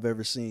Nick I've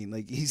ever seen.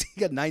 Like, he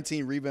got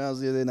 19 rebounds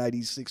the other night.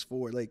 He's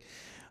 6'4". Like,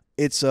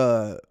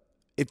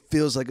 it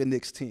feels like a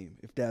Knicks team,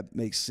 if that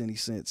makes any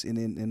sense.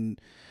 And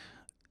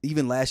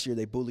even last year,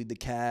 they bullied the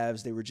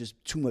Cavs. They were just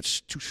too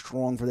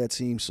strong for that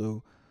team.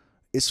 So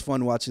it's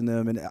fun watching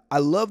them. And I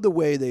love the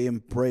way they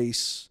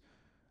embrace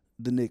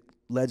the Knicks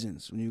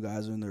legends when you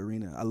guys are in the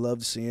arena. I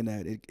love seeing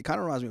that. It kind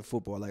of reminds me of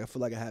football. Like, I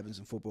feel like it happens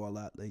in football a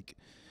lot. Like,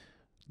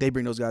 they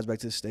bring those guys back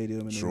to the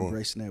stadium and they're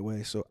embracing that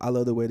way. So I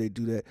love the way they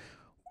do that.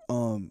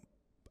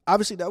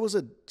 Obviously, that was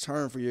a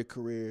turn for your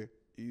career.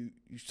 You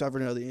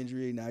suffered another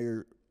injury. Now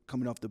you're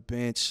coming off the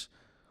bench.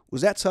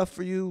 Was that tough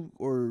for you,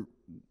 or –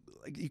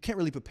 like, you can't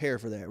really prepare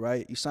for that,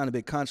 right? You sign a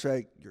big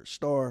contract, you're a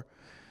star.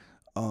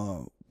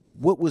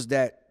 What was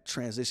that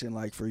transition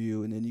like for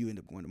you? And then you end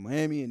up going to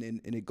Miami, and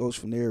it goes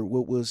from there.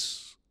 What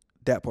was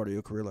that part of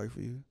your career like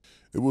for you?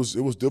 It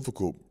was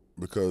difficult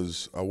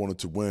because I wanted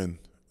to win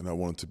and I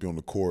wanted to be on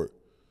the court,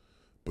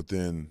 but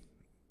then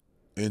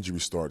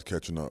injuries started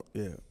catching up.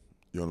 Yeah. You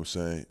know what I'm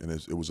saying? And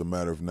it was a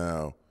matter of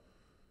now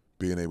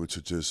being able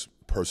to just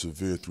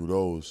persevere through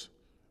those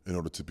in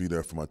order to be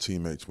there for my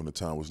teammates when the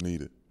time was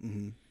needed.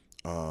 Mm-hmm.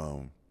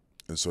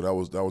 And so that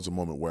was a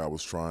moment where I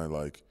was trying,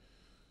 like,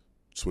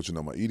 switching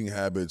up my eating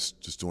habits,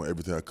 just doing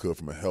everything I could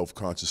from a health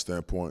conscious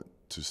standpoint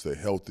to stay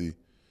healthy.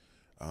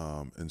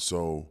 And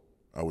so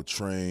I would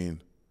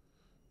train,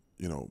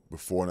 you know,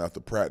 before and after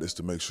practice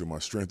to make sure my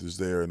strength is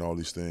there and all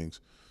these things.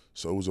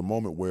 So it was a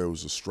moment where it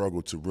was a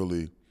struggle to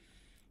really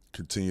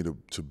continue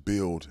to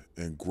build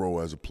and grow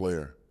as a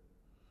player.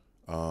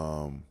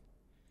 And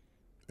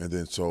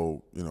then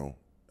so, you know,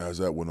 as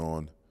that went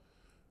on,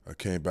 I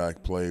came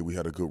back, played. We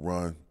had a good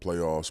run,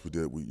 playoffs. We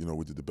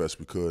did the best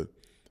we could,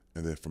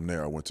 and then from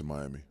there I went to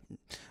Miami.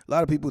 A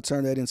lot of people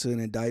turn that into an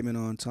indictment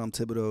on Tom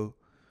Thibodeau,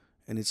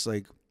 and it's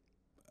like,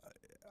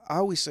 I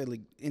always say,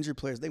 like, injured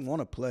players, they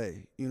want to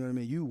play. You know what I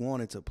mean? You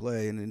wanted to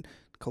play, and then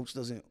the coach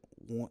doesn't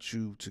want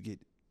you to get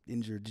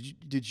injured.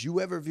 Did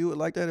you ever view it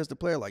like that as the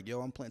player? Like,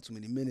 yo, I'm playing too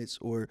many minutes,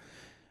 or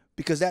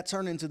because that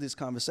turned into this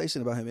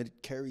conversation about him.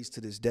 It carries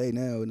to this day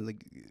now, and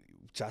like,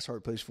 Josh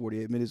Hart plays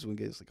 48 minutes when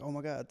it's like, oh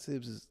my God,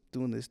 Tibbs is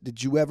doing this.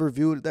 Did you ever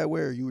view it that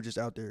way, or you were just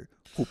out there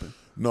hooping?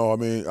 No, I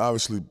mean,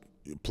 obviously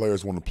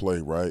players want to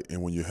play, right?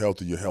 And when you're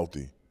healthy, you're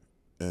healthy.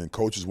 And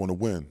coaches want to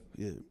win.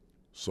 Yeah.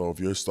 So if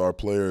your star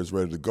player is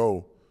ready to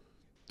go,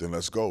 then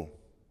let's go,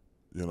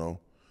 you know?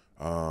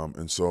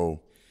 And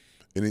so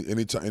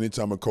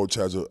anytime a coach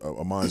has a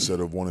mindset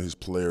of wanting his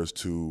players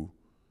to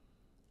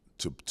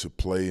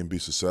play and be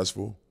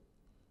successful,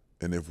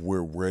 and if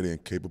we're ready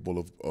and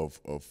capable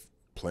of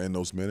playing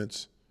those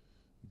minutes,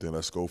 then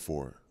let's go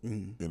for it.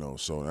 Mm-hmm. You know,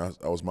 so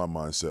that was my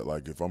mindset.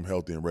 Like, if I'm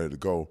healthy and ready to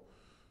go,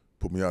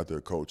 put me out there,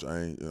 coach.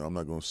 I'm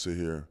not going to sit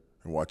here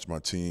and watch my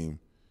team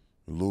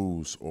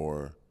lose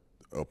or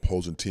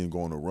opposing team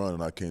go on a run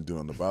and I can't do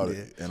nothing about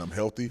it, and I'm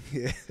healthy.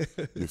 Yeah.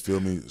 You feel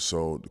me?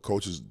 So the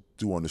coaches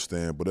do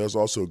understand, but there's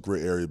also a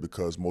gray area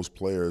because most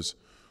players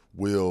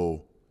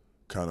will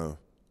kind of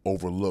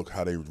overlook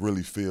how they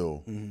really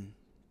feel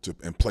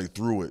and play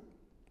through it.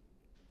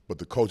 But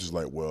the coach is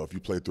like, well, if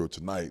you play through it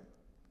tonight,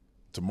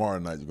 tomorrow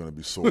night you're going to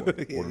be sore, or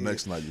the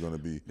next night you're going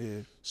to be.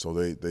 Yeah. So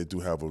they do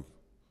have a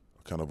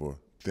kind of a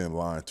thin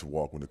line to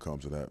walk when it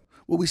comes to that.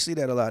 Well, we see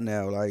that a lot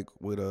now, like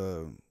with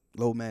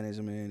low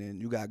management,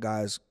 and you got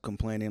guys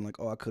complaining like,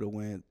 oh, I could have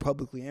won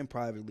publicly and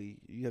privately.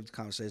 You have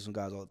conversations with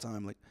guys all the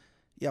time, like,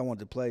 yeah, I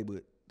wanted to play,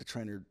 but the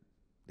trainer,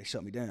 they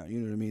shut me down. You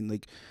know what I mean?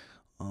 Like,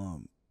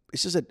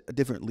 it's just a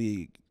different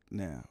league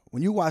now.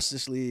 When you watch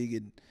this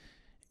league,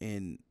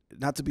 and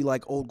not to be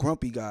like old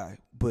grumpy guy,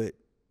 but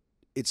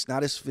it's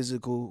not as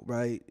physical,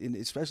 right? And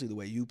especially the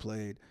way you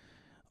played.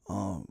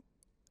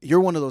 You're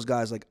one of those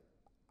guys, like,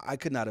 I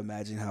could not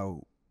imagine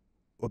how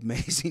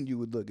amazing you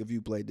would look if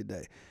you played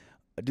today.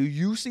 Do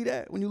you see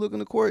that when you look on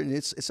the court? And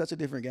it's such a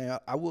different game.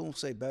 I won't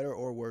say better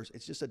or worse.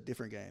 It's just a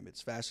different game.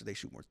 It's faster. They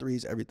shoot more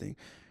threes, everything.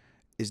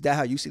 Is that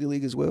how you see the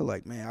league as well?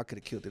 Like, man, I could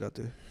have killed it out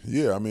there.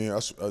 Yeah, I mean,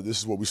 this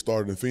is what we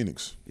started in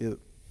Phoenix. Yep.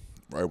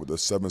 Right, with the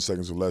 7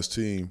 seconds or less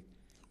team,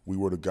 we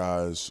were the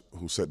guys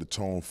who set the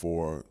tone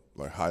for,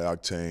 like,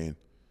 high-octane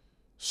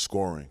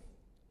scoring,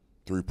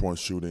 three-point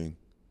shooting.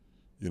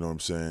 You know what I'm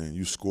saying?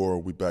 You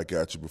score, we back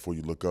at you before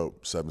you look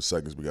up. 7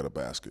 seconds, we got a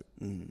basket.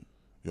 Mm-hmm. You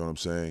know what I'm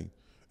saying?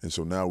 And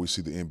so now we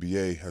see the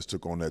NBA has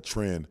took on that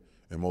trend,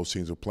 and most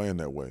teams are playing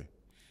that way.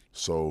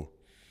 So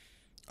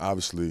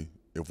obviously,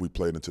 if we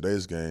played in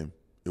today's game,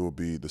 it would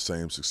be the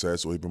same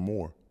success or even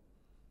more,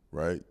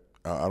 right?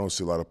 I don't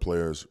see a lot of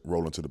players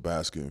rolling to the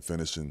basket and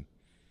finishing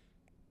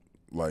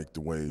like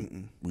the way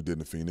we did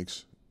in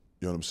Phoenix.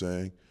 You know what I'm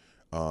saying?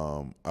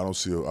 I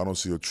don't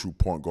see a true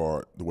point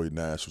guard the way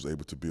Nash was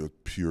able to be a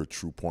pure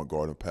true point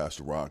guard and pass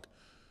the rock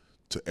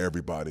to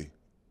everybody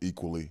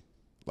equally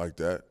like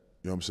that.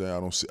 You know what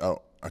I'm saying?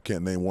 I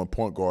can't name one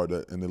point guard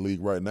that in the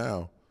league right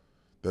now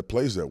that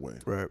plays that way.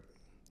 Right.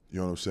 You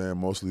know what I'm saying?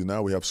 Mostly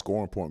now we have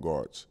scoring point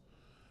guards.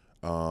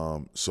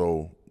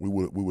 So we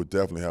would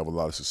definitely have a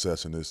lot of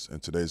success in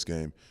today's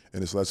game,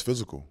 and it's less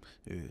physical.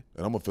 Yeah.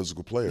 And I'm a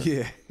physical player.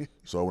 Yeah.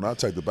 So when I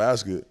take the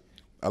basket,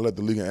 I led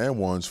the league in and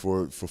ones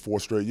for 4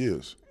 straight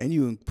years. And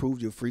you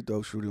improved your free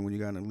throw shooting when you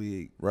got in the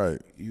league.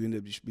 Right. You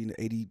ended up just being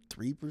an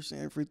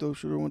 83% free throw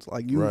shooter once.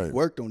 Like, you Right.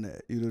 worked on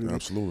that. You know what I mean?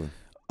 Absolutely.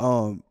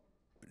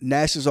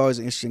 Nash is always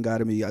an interesting guy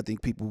to me. I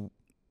think people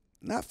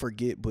not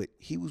forget, but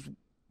he was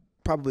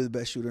probably the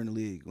best shooter in the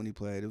league when he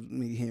played. It was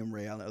me, him,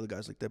 Ray Allen, other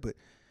guys like that. But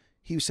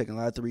he was taking a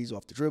lot of threes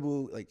off the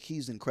dribble. Like,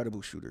 he's an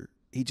incredible shooter.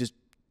 He just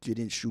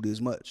didn't shoot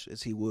as much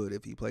as he would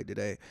if he played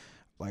today.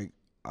 Like,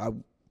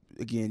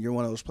 again, you're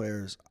one of those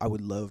players I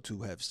would love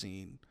to have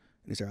seen.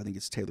 And I think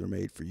it's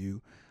tailor-made for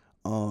you.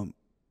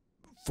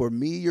 For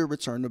me, your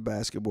return to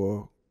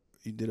basketball,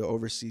 you did an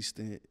overseas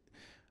stint,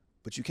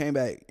 but you came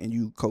back and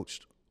you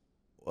coached.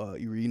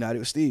 You reunited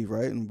with Steve,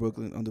 right, in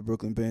Brooklyn, on the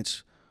Brooklyn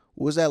bench.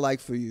 What was that like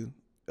for you?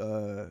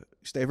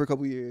 Stayed for a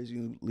couple years,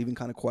 you leaving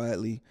kind of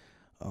quietly.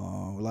 A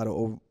lot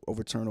of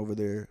overturn over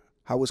there.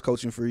 How was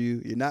coaching for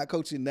you? You're not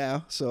coaching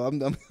now, so I'm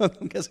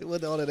guessing it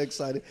wasn't all that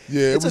excited.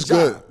 Yeah, it was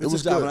good. It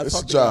was good.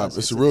 It's a job.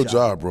 It's a real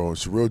job, bro.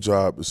 It's a real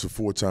job. It's a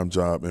full-time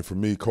job. And for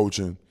me,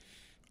 coaching,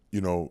 you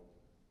know,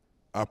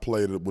 I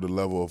played it with a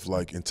level of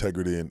like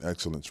integrity and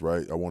excellence,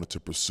 right? I wanted to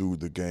pursue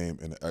the game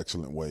in an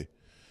excellent way.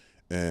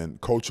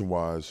 And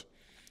coaching-wise,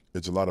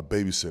 it's a lot of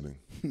babysitting.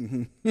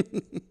 You know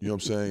what I'm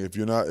saying? If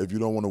you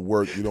don't want to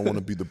work, you don't want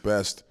to be the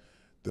best,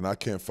 then I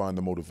can't find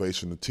the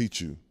motivation to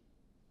teach you.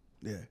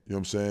 Yeah. You know what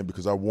I'm saying?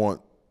 Because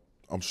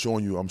I'm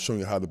showing you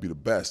how to be the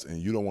best, and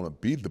you don't want to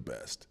be the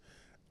best.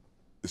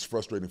 It's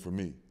frustrating for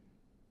me.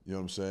 You know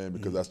what I'm saying?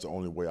 Because that's the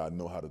only way I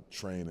know how to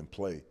train and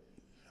play.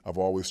 I've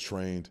always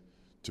trained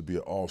to be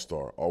an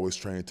all-star, always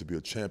trained to be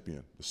a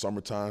champion. The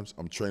summer times,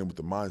 I'm training with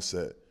the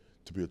mindset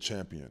to be a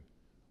champion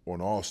or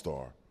an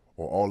all-star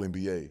or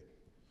all-NBA.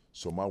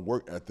 So my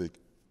work ethic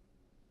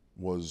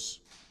was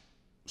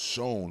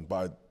shown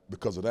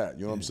because of that.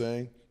 You know what I'm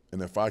saying?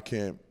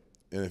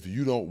 And if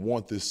you don't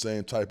want this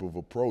same type of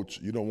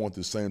approach, you don't want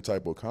this same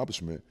type of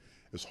accomplishment,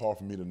 it's hard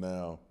for me to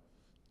now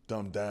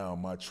dumb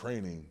down my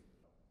training.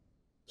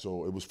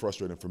 So it was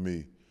frustrating for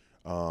me.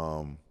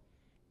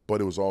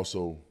 But it was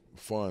also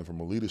fun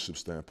from a leadership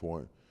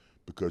standpoint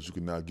because you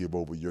can now give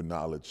over your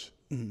knowledge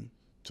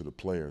to the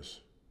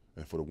players.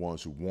 And for the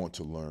ones who want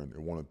to learn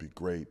and want to be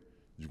great,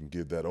 you can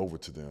give that over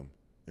to them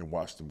and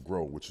watch them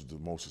grow, which is the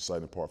most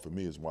exciting part for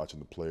me, is watching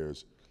the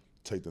players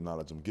take the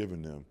knowledge I'm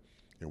giving them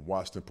and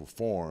watch them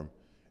perform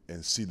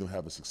and see them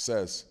having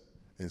success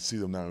and see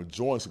them now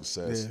enjoying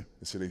success and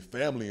see their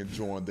family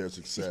enjoying their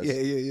success.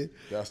 Yeah.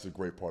 That's the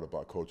great part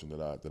about coaching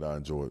that I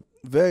enjoyed.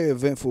 Very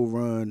eventful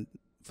run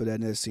for that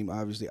Nets team.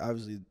 Obviously,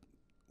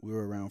 we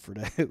were around for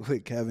that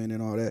with Kevin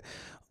and all that.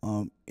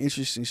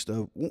 Interesting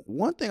stuff.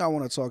 One thing I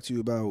want to talk to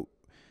you about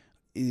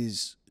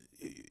is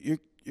your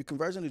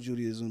conversion to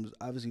Judaism is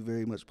obviously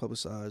very much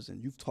publicized,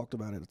 and you've talked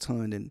about it a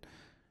ton, and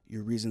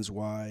your reasons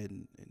why,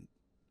 and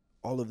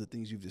all of the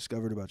things you've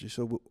discovered about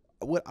yourself. But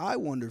what I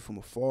wonder from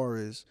afar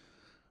is,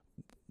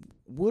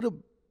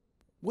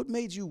 what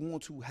made you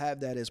want to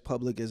have that as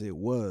public as it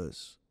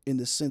was, in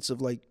the sense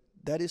of, like,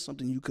 that is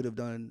something you could have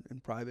done in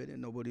private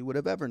and nobody would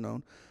have ever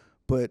known.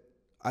 But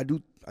I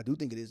do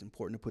think it is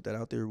important to put that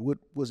out there. What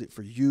was it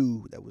for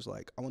you that was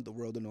like, I want the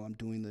world to know I'm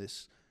doing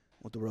this?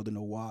 I want the world to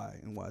know why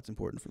and why it's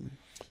important for me.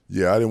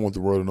 Yeah, I didn't want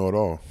the world to know at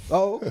all.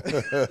 Oh,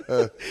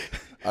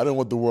 I didn't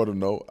want the world to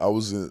know. I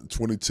was in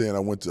 2010.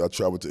 I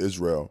traveled to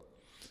Israel,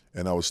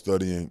 and I was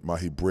studying my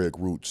Hebraic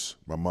roots.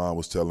 My mom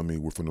was telling me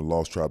we're from the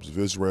lost tribes of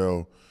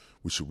Israel.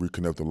 We should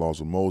reconnect the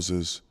laws of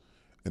Moses,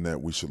 and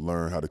that we should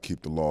learn how to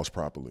keep the laws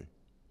properly.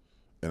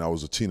 And I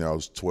was a teenager. I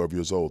was 12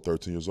 years old,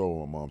 13 years old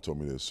when my mom told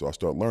me this. So I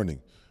started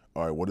learning.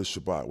 All right, what is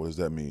Shabbat? What does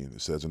that mean?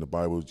 It says in the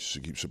Bible you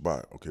should keep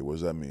Shabbat. Okay, what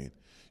does that mean?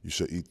 You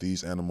should eat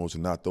these animals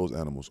and not those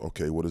animals.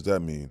 Okay, what does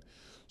that mean?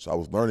 So I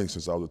was learning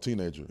since I was a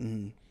teenager.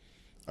 Mm-hmm.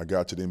 I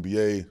got to the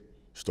NBA,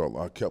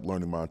 I kept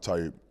learning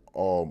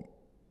all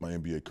my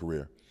NBA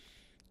career.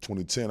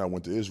 2010, I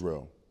went to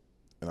Israel,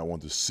 and I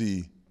wanted to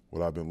see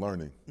what I've been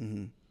learning.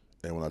 Mm-hmm.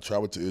 And when I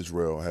traveled to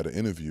Israel, I had an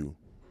interview,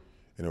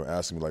 and they were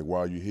asking me, like, why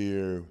are you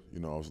here? You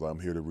know, I was like, I'm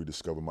here to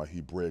rediscover my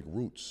Hebraic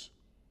roots.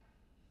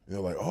 And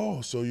they're like,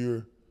 so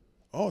you're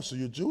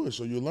Jewish,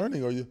 so you're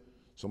learning, are you?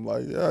 So I'm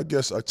like, yeah, I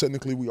guess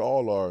technically we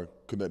all are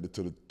connected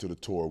to the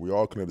Torah. We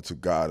all connected to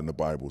God in the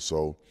Bible.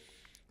 So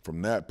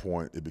from that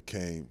point, it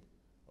became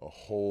a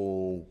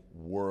whole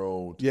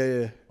world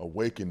Yeah.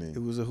 awakening.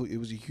 It was a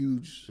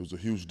huge. It was a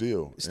huge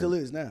deal. It still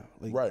is now.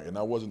 Like, Right, and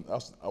I wasn't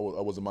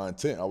my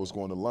intent. I was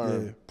going to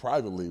learn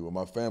privately with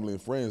my family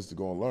and friends to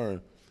go and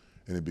learn,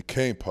 and it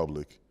became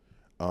public,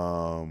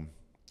 and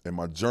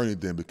my journey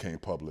then became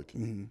public.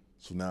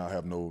 So now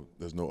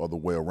there's no other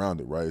way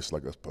around it, right? It's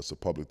like it's a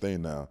public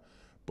thing now,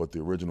 but the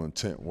original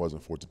intent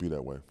wasn't for it to be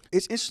that way.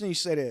 It's interesting you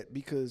say that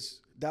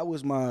because that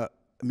was my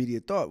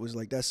immediate thought was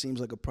like that seems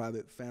like a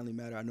private family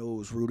matter. I know it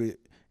was rooted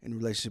in a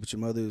relationship with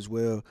your mother as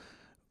well,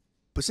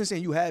 but since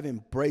then you have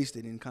embraced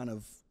it and kind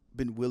of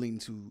been willing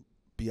to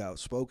be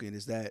outspoken.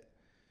 Is that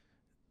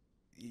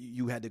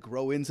you had to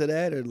grow into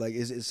that, or like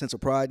is it a sense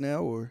of pride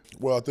now, or?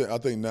 Well, I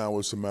think now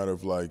it's a matter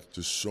of like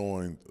just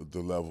showing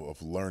the level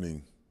of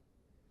learning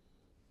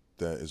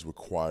that is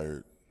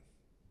required,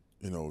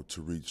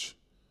 to reach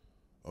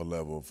a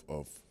level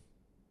of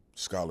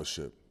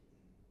scholarship.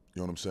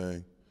 You know what I'm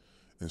saying?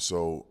 And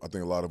so I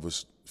think a lot of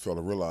us fail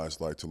to realize,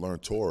 like, to learn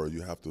Torah,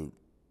 you have to,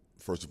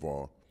 first of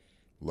all,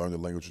 learn the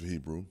language of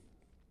Hebrew,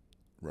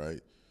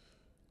 right?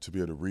 To be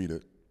able to read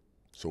it.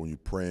 So when you're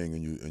praying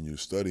and you're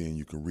studying,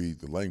 you can read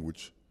the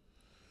language,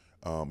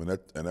 and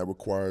that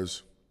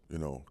requires,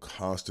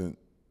 constant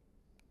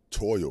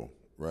toil,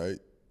 right?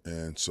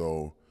 And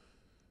so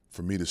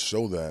for me to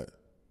show that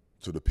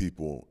to the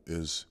people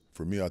is,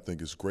 for me, I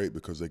think it's great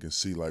because they can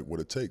see like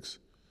what it takes,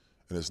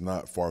 and it's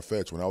not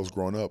far-fetched. When I was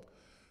growing up,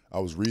 I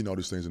was reading all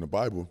these things in the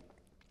Bible,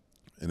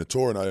 in the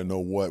Torah, and I didn't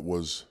know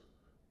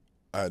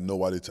I had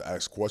nobody to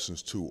ask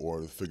questions to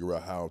or to figure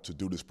out how to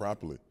do this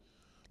properly.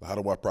 Like,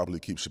 how do I properly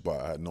keep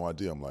Shabbat? I had no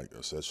idea. I'm like,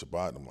 it says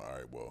Shabbat, and I'm like, all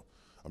right, well,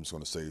 I'm just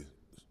going to say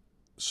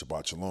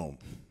Shabbat Shalom.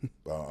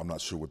 I'm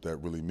not sure what that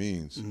really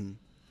means. And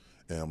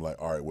I'm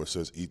like, all right, well, it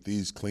says eat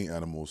these clean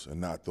animals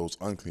and not those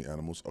unclean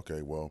animals.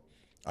 Okay, well,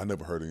 I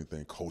never heard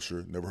anything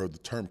kosher, never heard the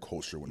term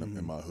kosher when I'm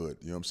in my hood.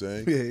 You know what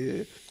I'm saying?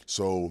 Yeah.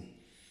 So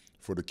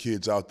for the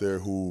kids out there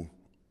who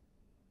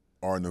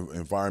are in the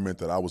environment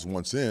that I was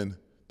once in,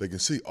 they can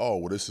see, oh,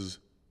 well, this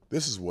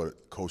is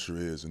what kosher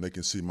is, and they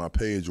can see my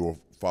page or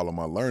follow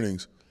my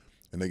learnings,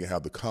 and they can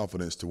have the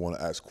confidence to want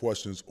to ask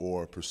questions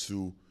or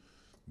pursue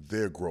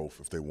their growth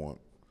if they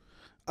want.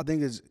 I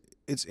think it's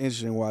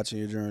interesting watching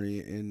your journey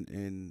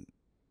and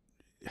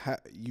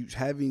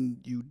having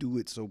you do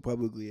it so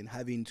publicly and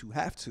having to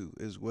have to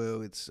as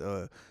well. It's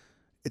a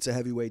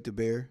heavy weight to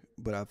bear,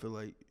 but I feel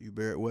like you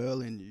bear it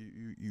well, and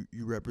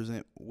you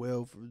represent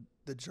well for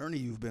the journey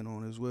you've been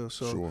on as well.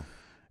 So Sure.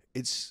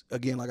 It's,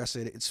 again, like I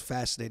said, it's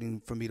fascinating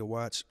for me to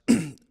watch.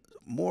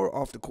 More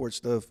off the court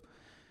stuff.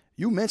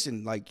 You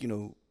mentioned, like,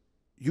 you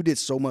did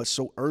so much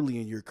so early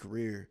in your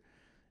career.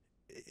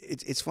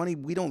 It's funny,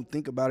 we don't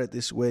think about it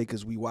this way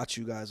because we watch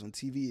you guys on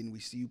TV and we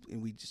see you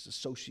and we just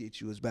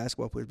associate you as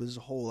basketball players, but there's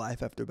a whole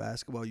life after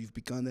basketball. You've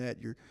become that.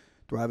 You're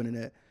thriving in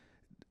that.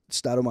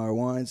 Stoudemire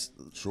Wines.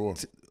 Sure.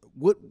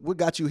 What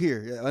got you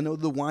here? I know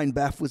the wine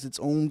bath was its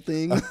own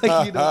thing,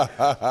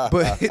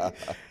 but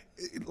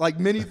like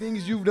many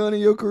things you've done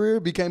in your career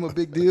became a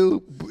big deal,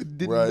 but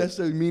didn't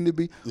necessarily mean to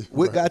be.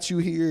 What got you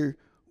here?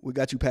 What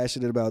got you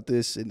passionate about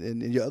this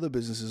and your other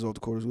businesses off the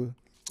court as well?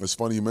 It's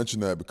funny you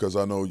mentioned that because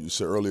I know you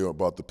said earlier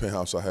about the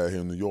penthouse I had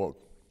here in New York.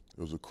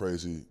 It was a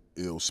crazy,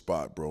 ill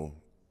spot, bro,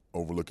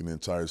 overlooking the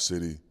entire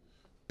city,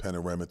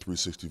 panoramic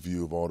 360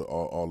 view of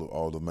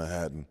all the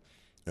Manhattan,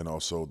 and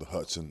also the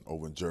Hudson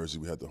over in Jersey.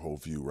 We had the whole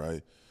view,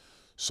 right?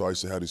 So I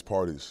used to have these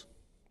parties,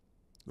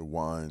 the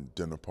wine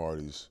dinner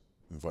parties,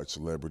 invite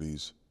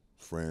celebrities,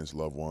 friends,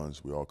 loved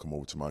ones. We all come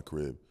over to my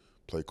crib,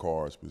 play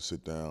cards, we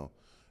sit down,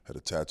 had a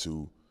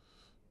tattoo,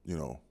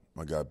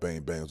 my guy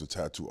Bang Bang was a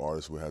tattoo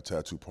artist. We had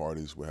tattoo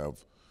parties.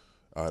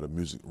 I had a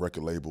music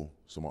record label,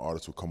 so my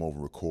artists would come over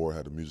and record. I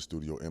had a music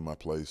studio in my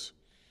place,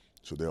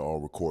 so they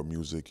all record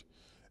music.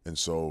 And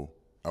so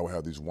I would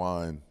have these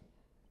wine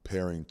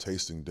pairing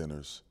tasting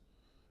dinners.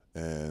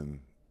 And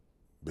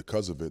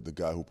because of it, the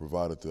guy who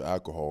provided the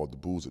alcohol, the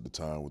booze at the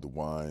time with the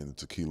wine, the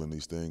tequila and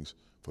these things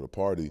for the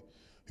party,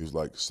 he was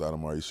like,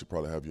 Stoudemire, you should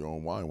probably have your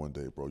own wine one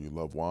day, bro. You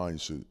love wine, you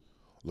should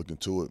look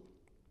into it.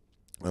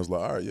 And I was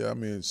like, all right, yeah, I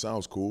mean, it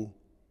sounds cool.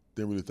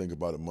 Didn't really think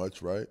about it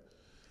much, right?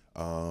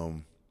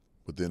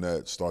 But then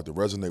that started to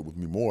resonate with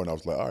me more, and I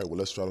was like, all right, well,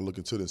 let's try to look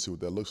into it and see what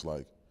that looks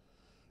like.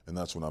 And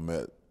that's when I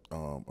met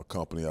a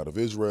company out of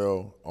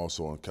Israel,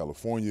 also in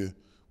California.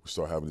 We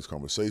started having these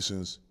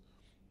conversations,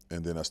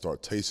 and then I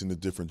started tasting the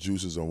different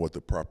juices on what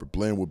the proper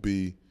blend would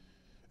be,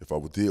 if I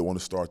did want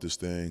to start this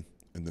thing,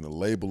 and then the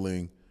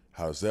labeling,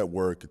 how does that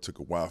work? It took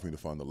a while for me to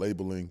find the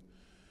labeling.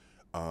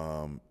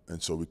 And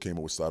so we came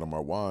up with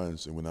Stoudemire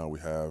Wines, and now we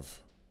have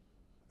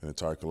an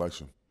entire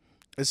collection.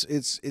 It's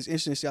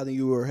interesting to see. I think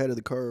you were ahead of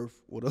the curve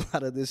with a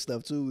lot of this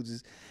stuff too.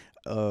 Just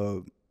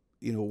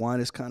wine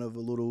is kind of a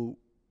little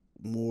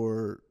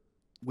more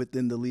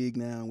within the league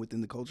now,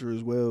 within the culture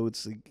as well.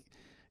 It's like,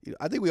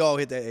 I think we all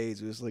hit that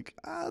age where it's like,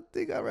 I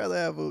think I'd rather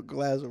have a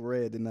glass of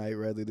red tonight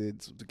rather than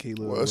some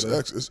tequila. Well,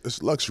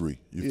 it's luxury.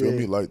 You feel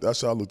me? Like,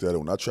 that's how I looked at it.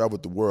 When I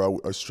traveled the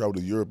world, I traveled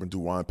to Europe and do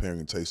wine pairing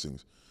and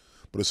tastings.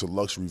 But it's a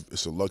luxury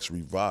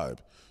vibe.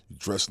 You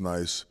dress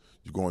nice,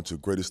 you're going to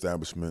great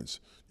establishments,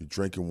 you're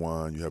drinking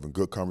wine, you're having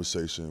good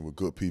conversation with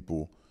good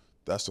people.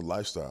 That's the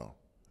lifestyle.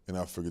 And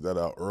I figured that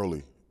out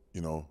early,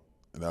 you know,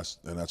 and that's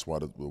why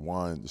the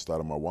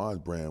Stoudemire Wines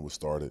brand was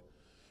started.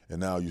 And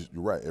now you're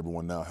right,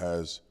 everyone now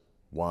has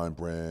wine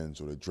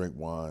brands or they drink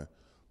wine,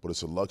 but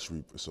it's a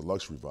luxury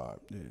vibe.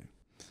 Yeah.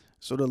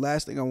 So the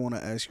last thing I want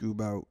to ask you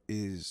about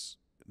is,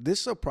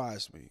 this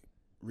surprised me,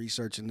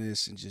 researching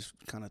this and just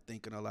kind of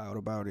thinking aloud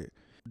about it.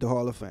 The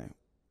Hall of Fame,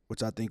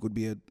 which I think would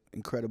be an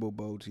incredible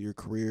bow to your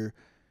career.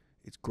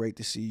 It's great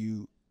to see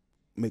you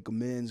make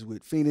amends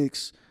with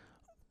Phoenix,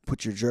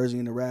 put your jersey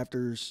in the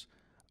rafters.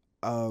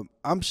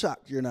 I'm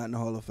shocked you're not in the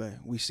Hall of Fame.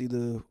 We see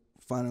the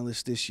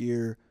finalists this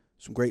year,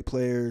 some great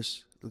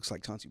players. Looks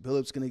like Chauncey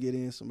Billups going to get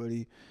in,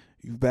 somebody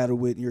you've battled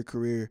with in your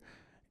career.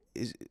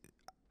 It's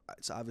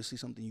obviously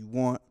something you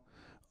want.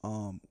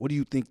 What do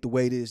you think the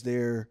weight is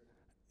there?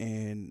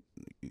 And,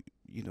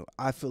 you know,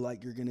 I feel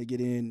like you're going to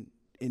get in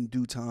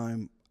due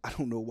time. I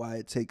don't know why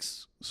it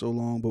takes so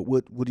long, but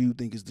what do you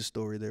think is the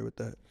story there with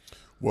that?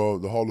 Well,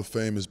 the Hall of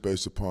Fame is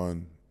based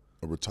upon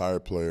a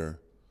retired player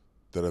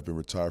that have been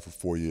retired for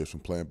 4 years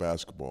from playing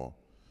basketball.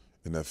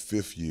 In that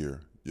 5th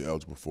year, you're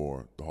eligible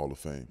for the Hall of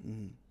Fame.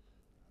 Mm-hmm.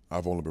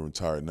 I've only been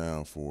retired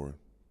now for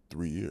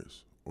 3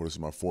 years, or this is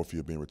my 4th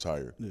year being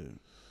retired. Yeah.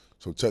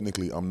 So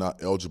technically, I'm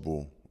not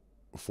eligible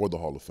for the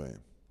Hall of Fame.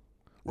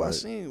 Well, right?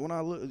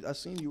 I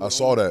seen you. I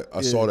saw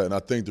that, and I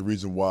think the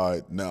reason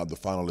why now the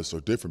finalists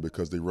are different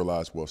because they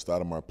realized, well,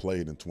 Stoudemire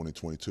played in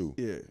 2022.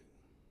 Yeah.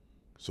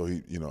 So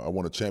I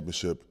won a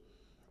championship,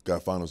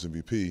 got Finals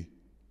MVP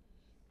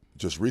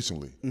just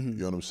recently. Mm-hmm. You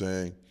know what I'm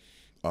saying?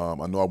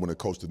 I know I went and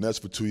coached the Nets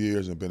for 2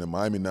 years and been in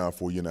Miami now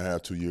for a year and a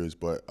half, 2 years,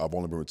 but I've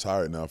only been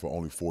retired now for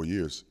only 4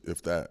 years,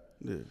 if that.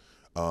 Yeah.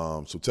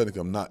 So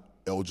technically, I'm not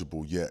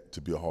eligible yet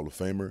to be a Hall of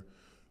Famer,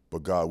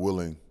 but God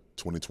willing,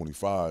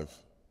 2025.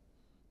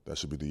 That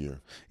should be the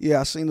year. Yeah,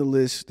 I seen the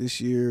list this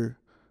year.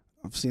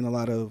 I've seen a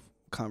lot of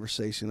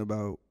conversation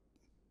about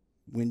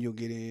when you'll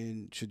get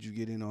in, should you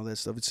get in, all that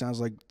stuff. It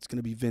sounds like it's going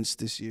to be Vince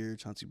this year,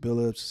 Chauncey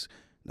Billups,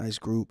 nice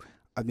group.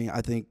 I mean,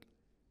 I think,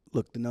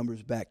 look, the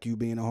numbers back you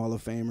being a Hall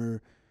of Famer,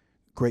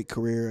 great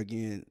career,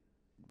 again,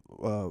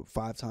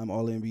 5-time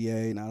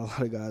All-NBA. Not a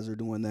lot of guys are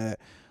doing that.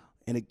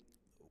 And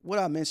what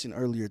I mentioned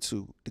earlier,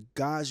 too, the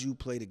guys you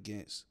played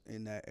against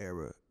in that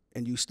era,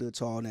 and you stood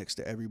tall next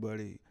to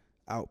everybody,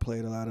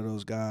 outplayed a lot of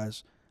those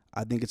guys.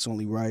 I think it's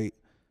only right.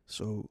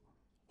 So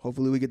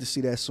hopefully we get to see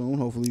that soon.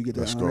 Hopefully you get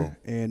that honor.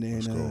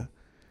 And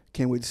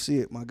can't wait to see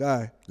it, my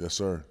guy. Yes,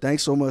 sir.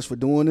 Thanks so much for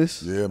doing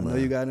this. Yeah, man. I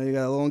know you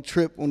got a long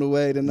trip on the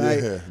way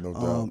tonight. Yeah, no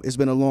doubt. It's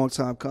been a long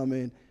time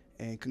coming.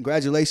 And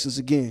congratulations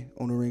again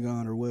on the ring of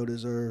honor. Well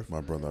deserved.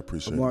 My brother, I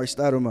appreciate it. Amar'e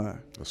Stoudemire.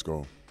 Let's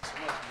go.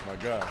 My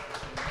guy.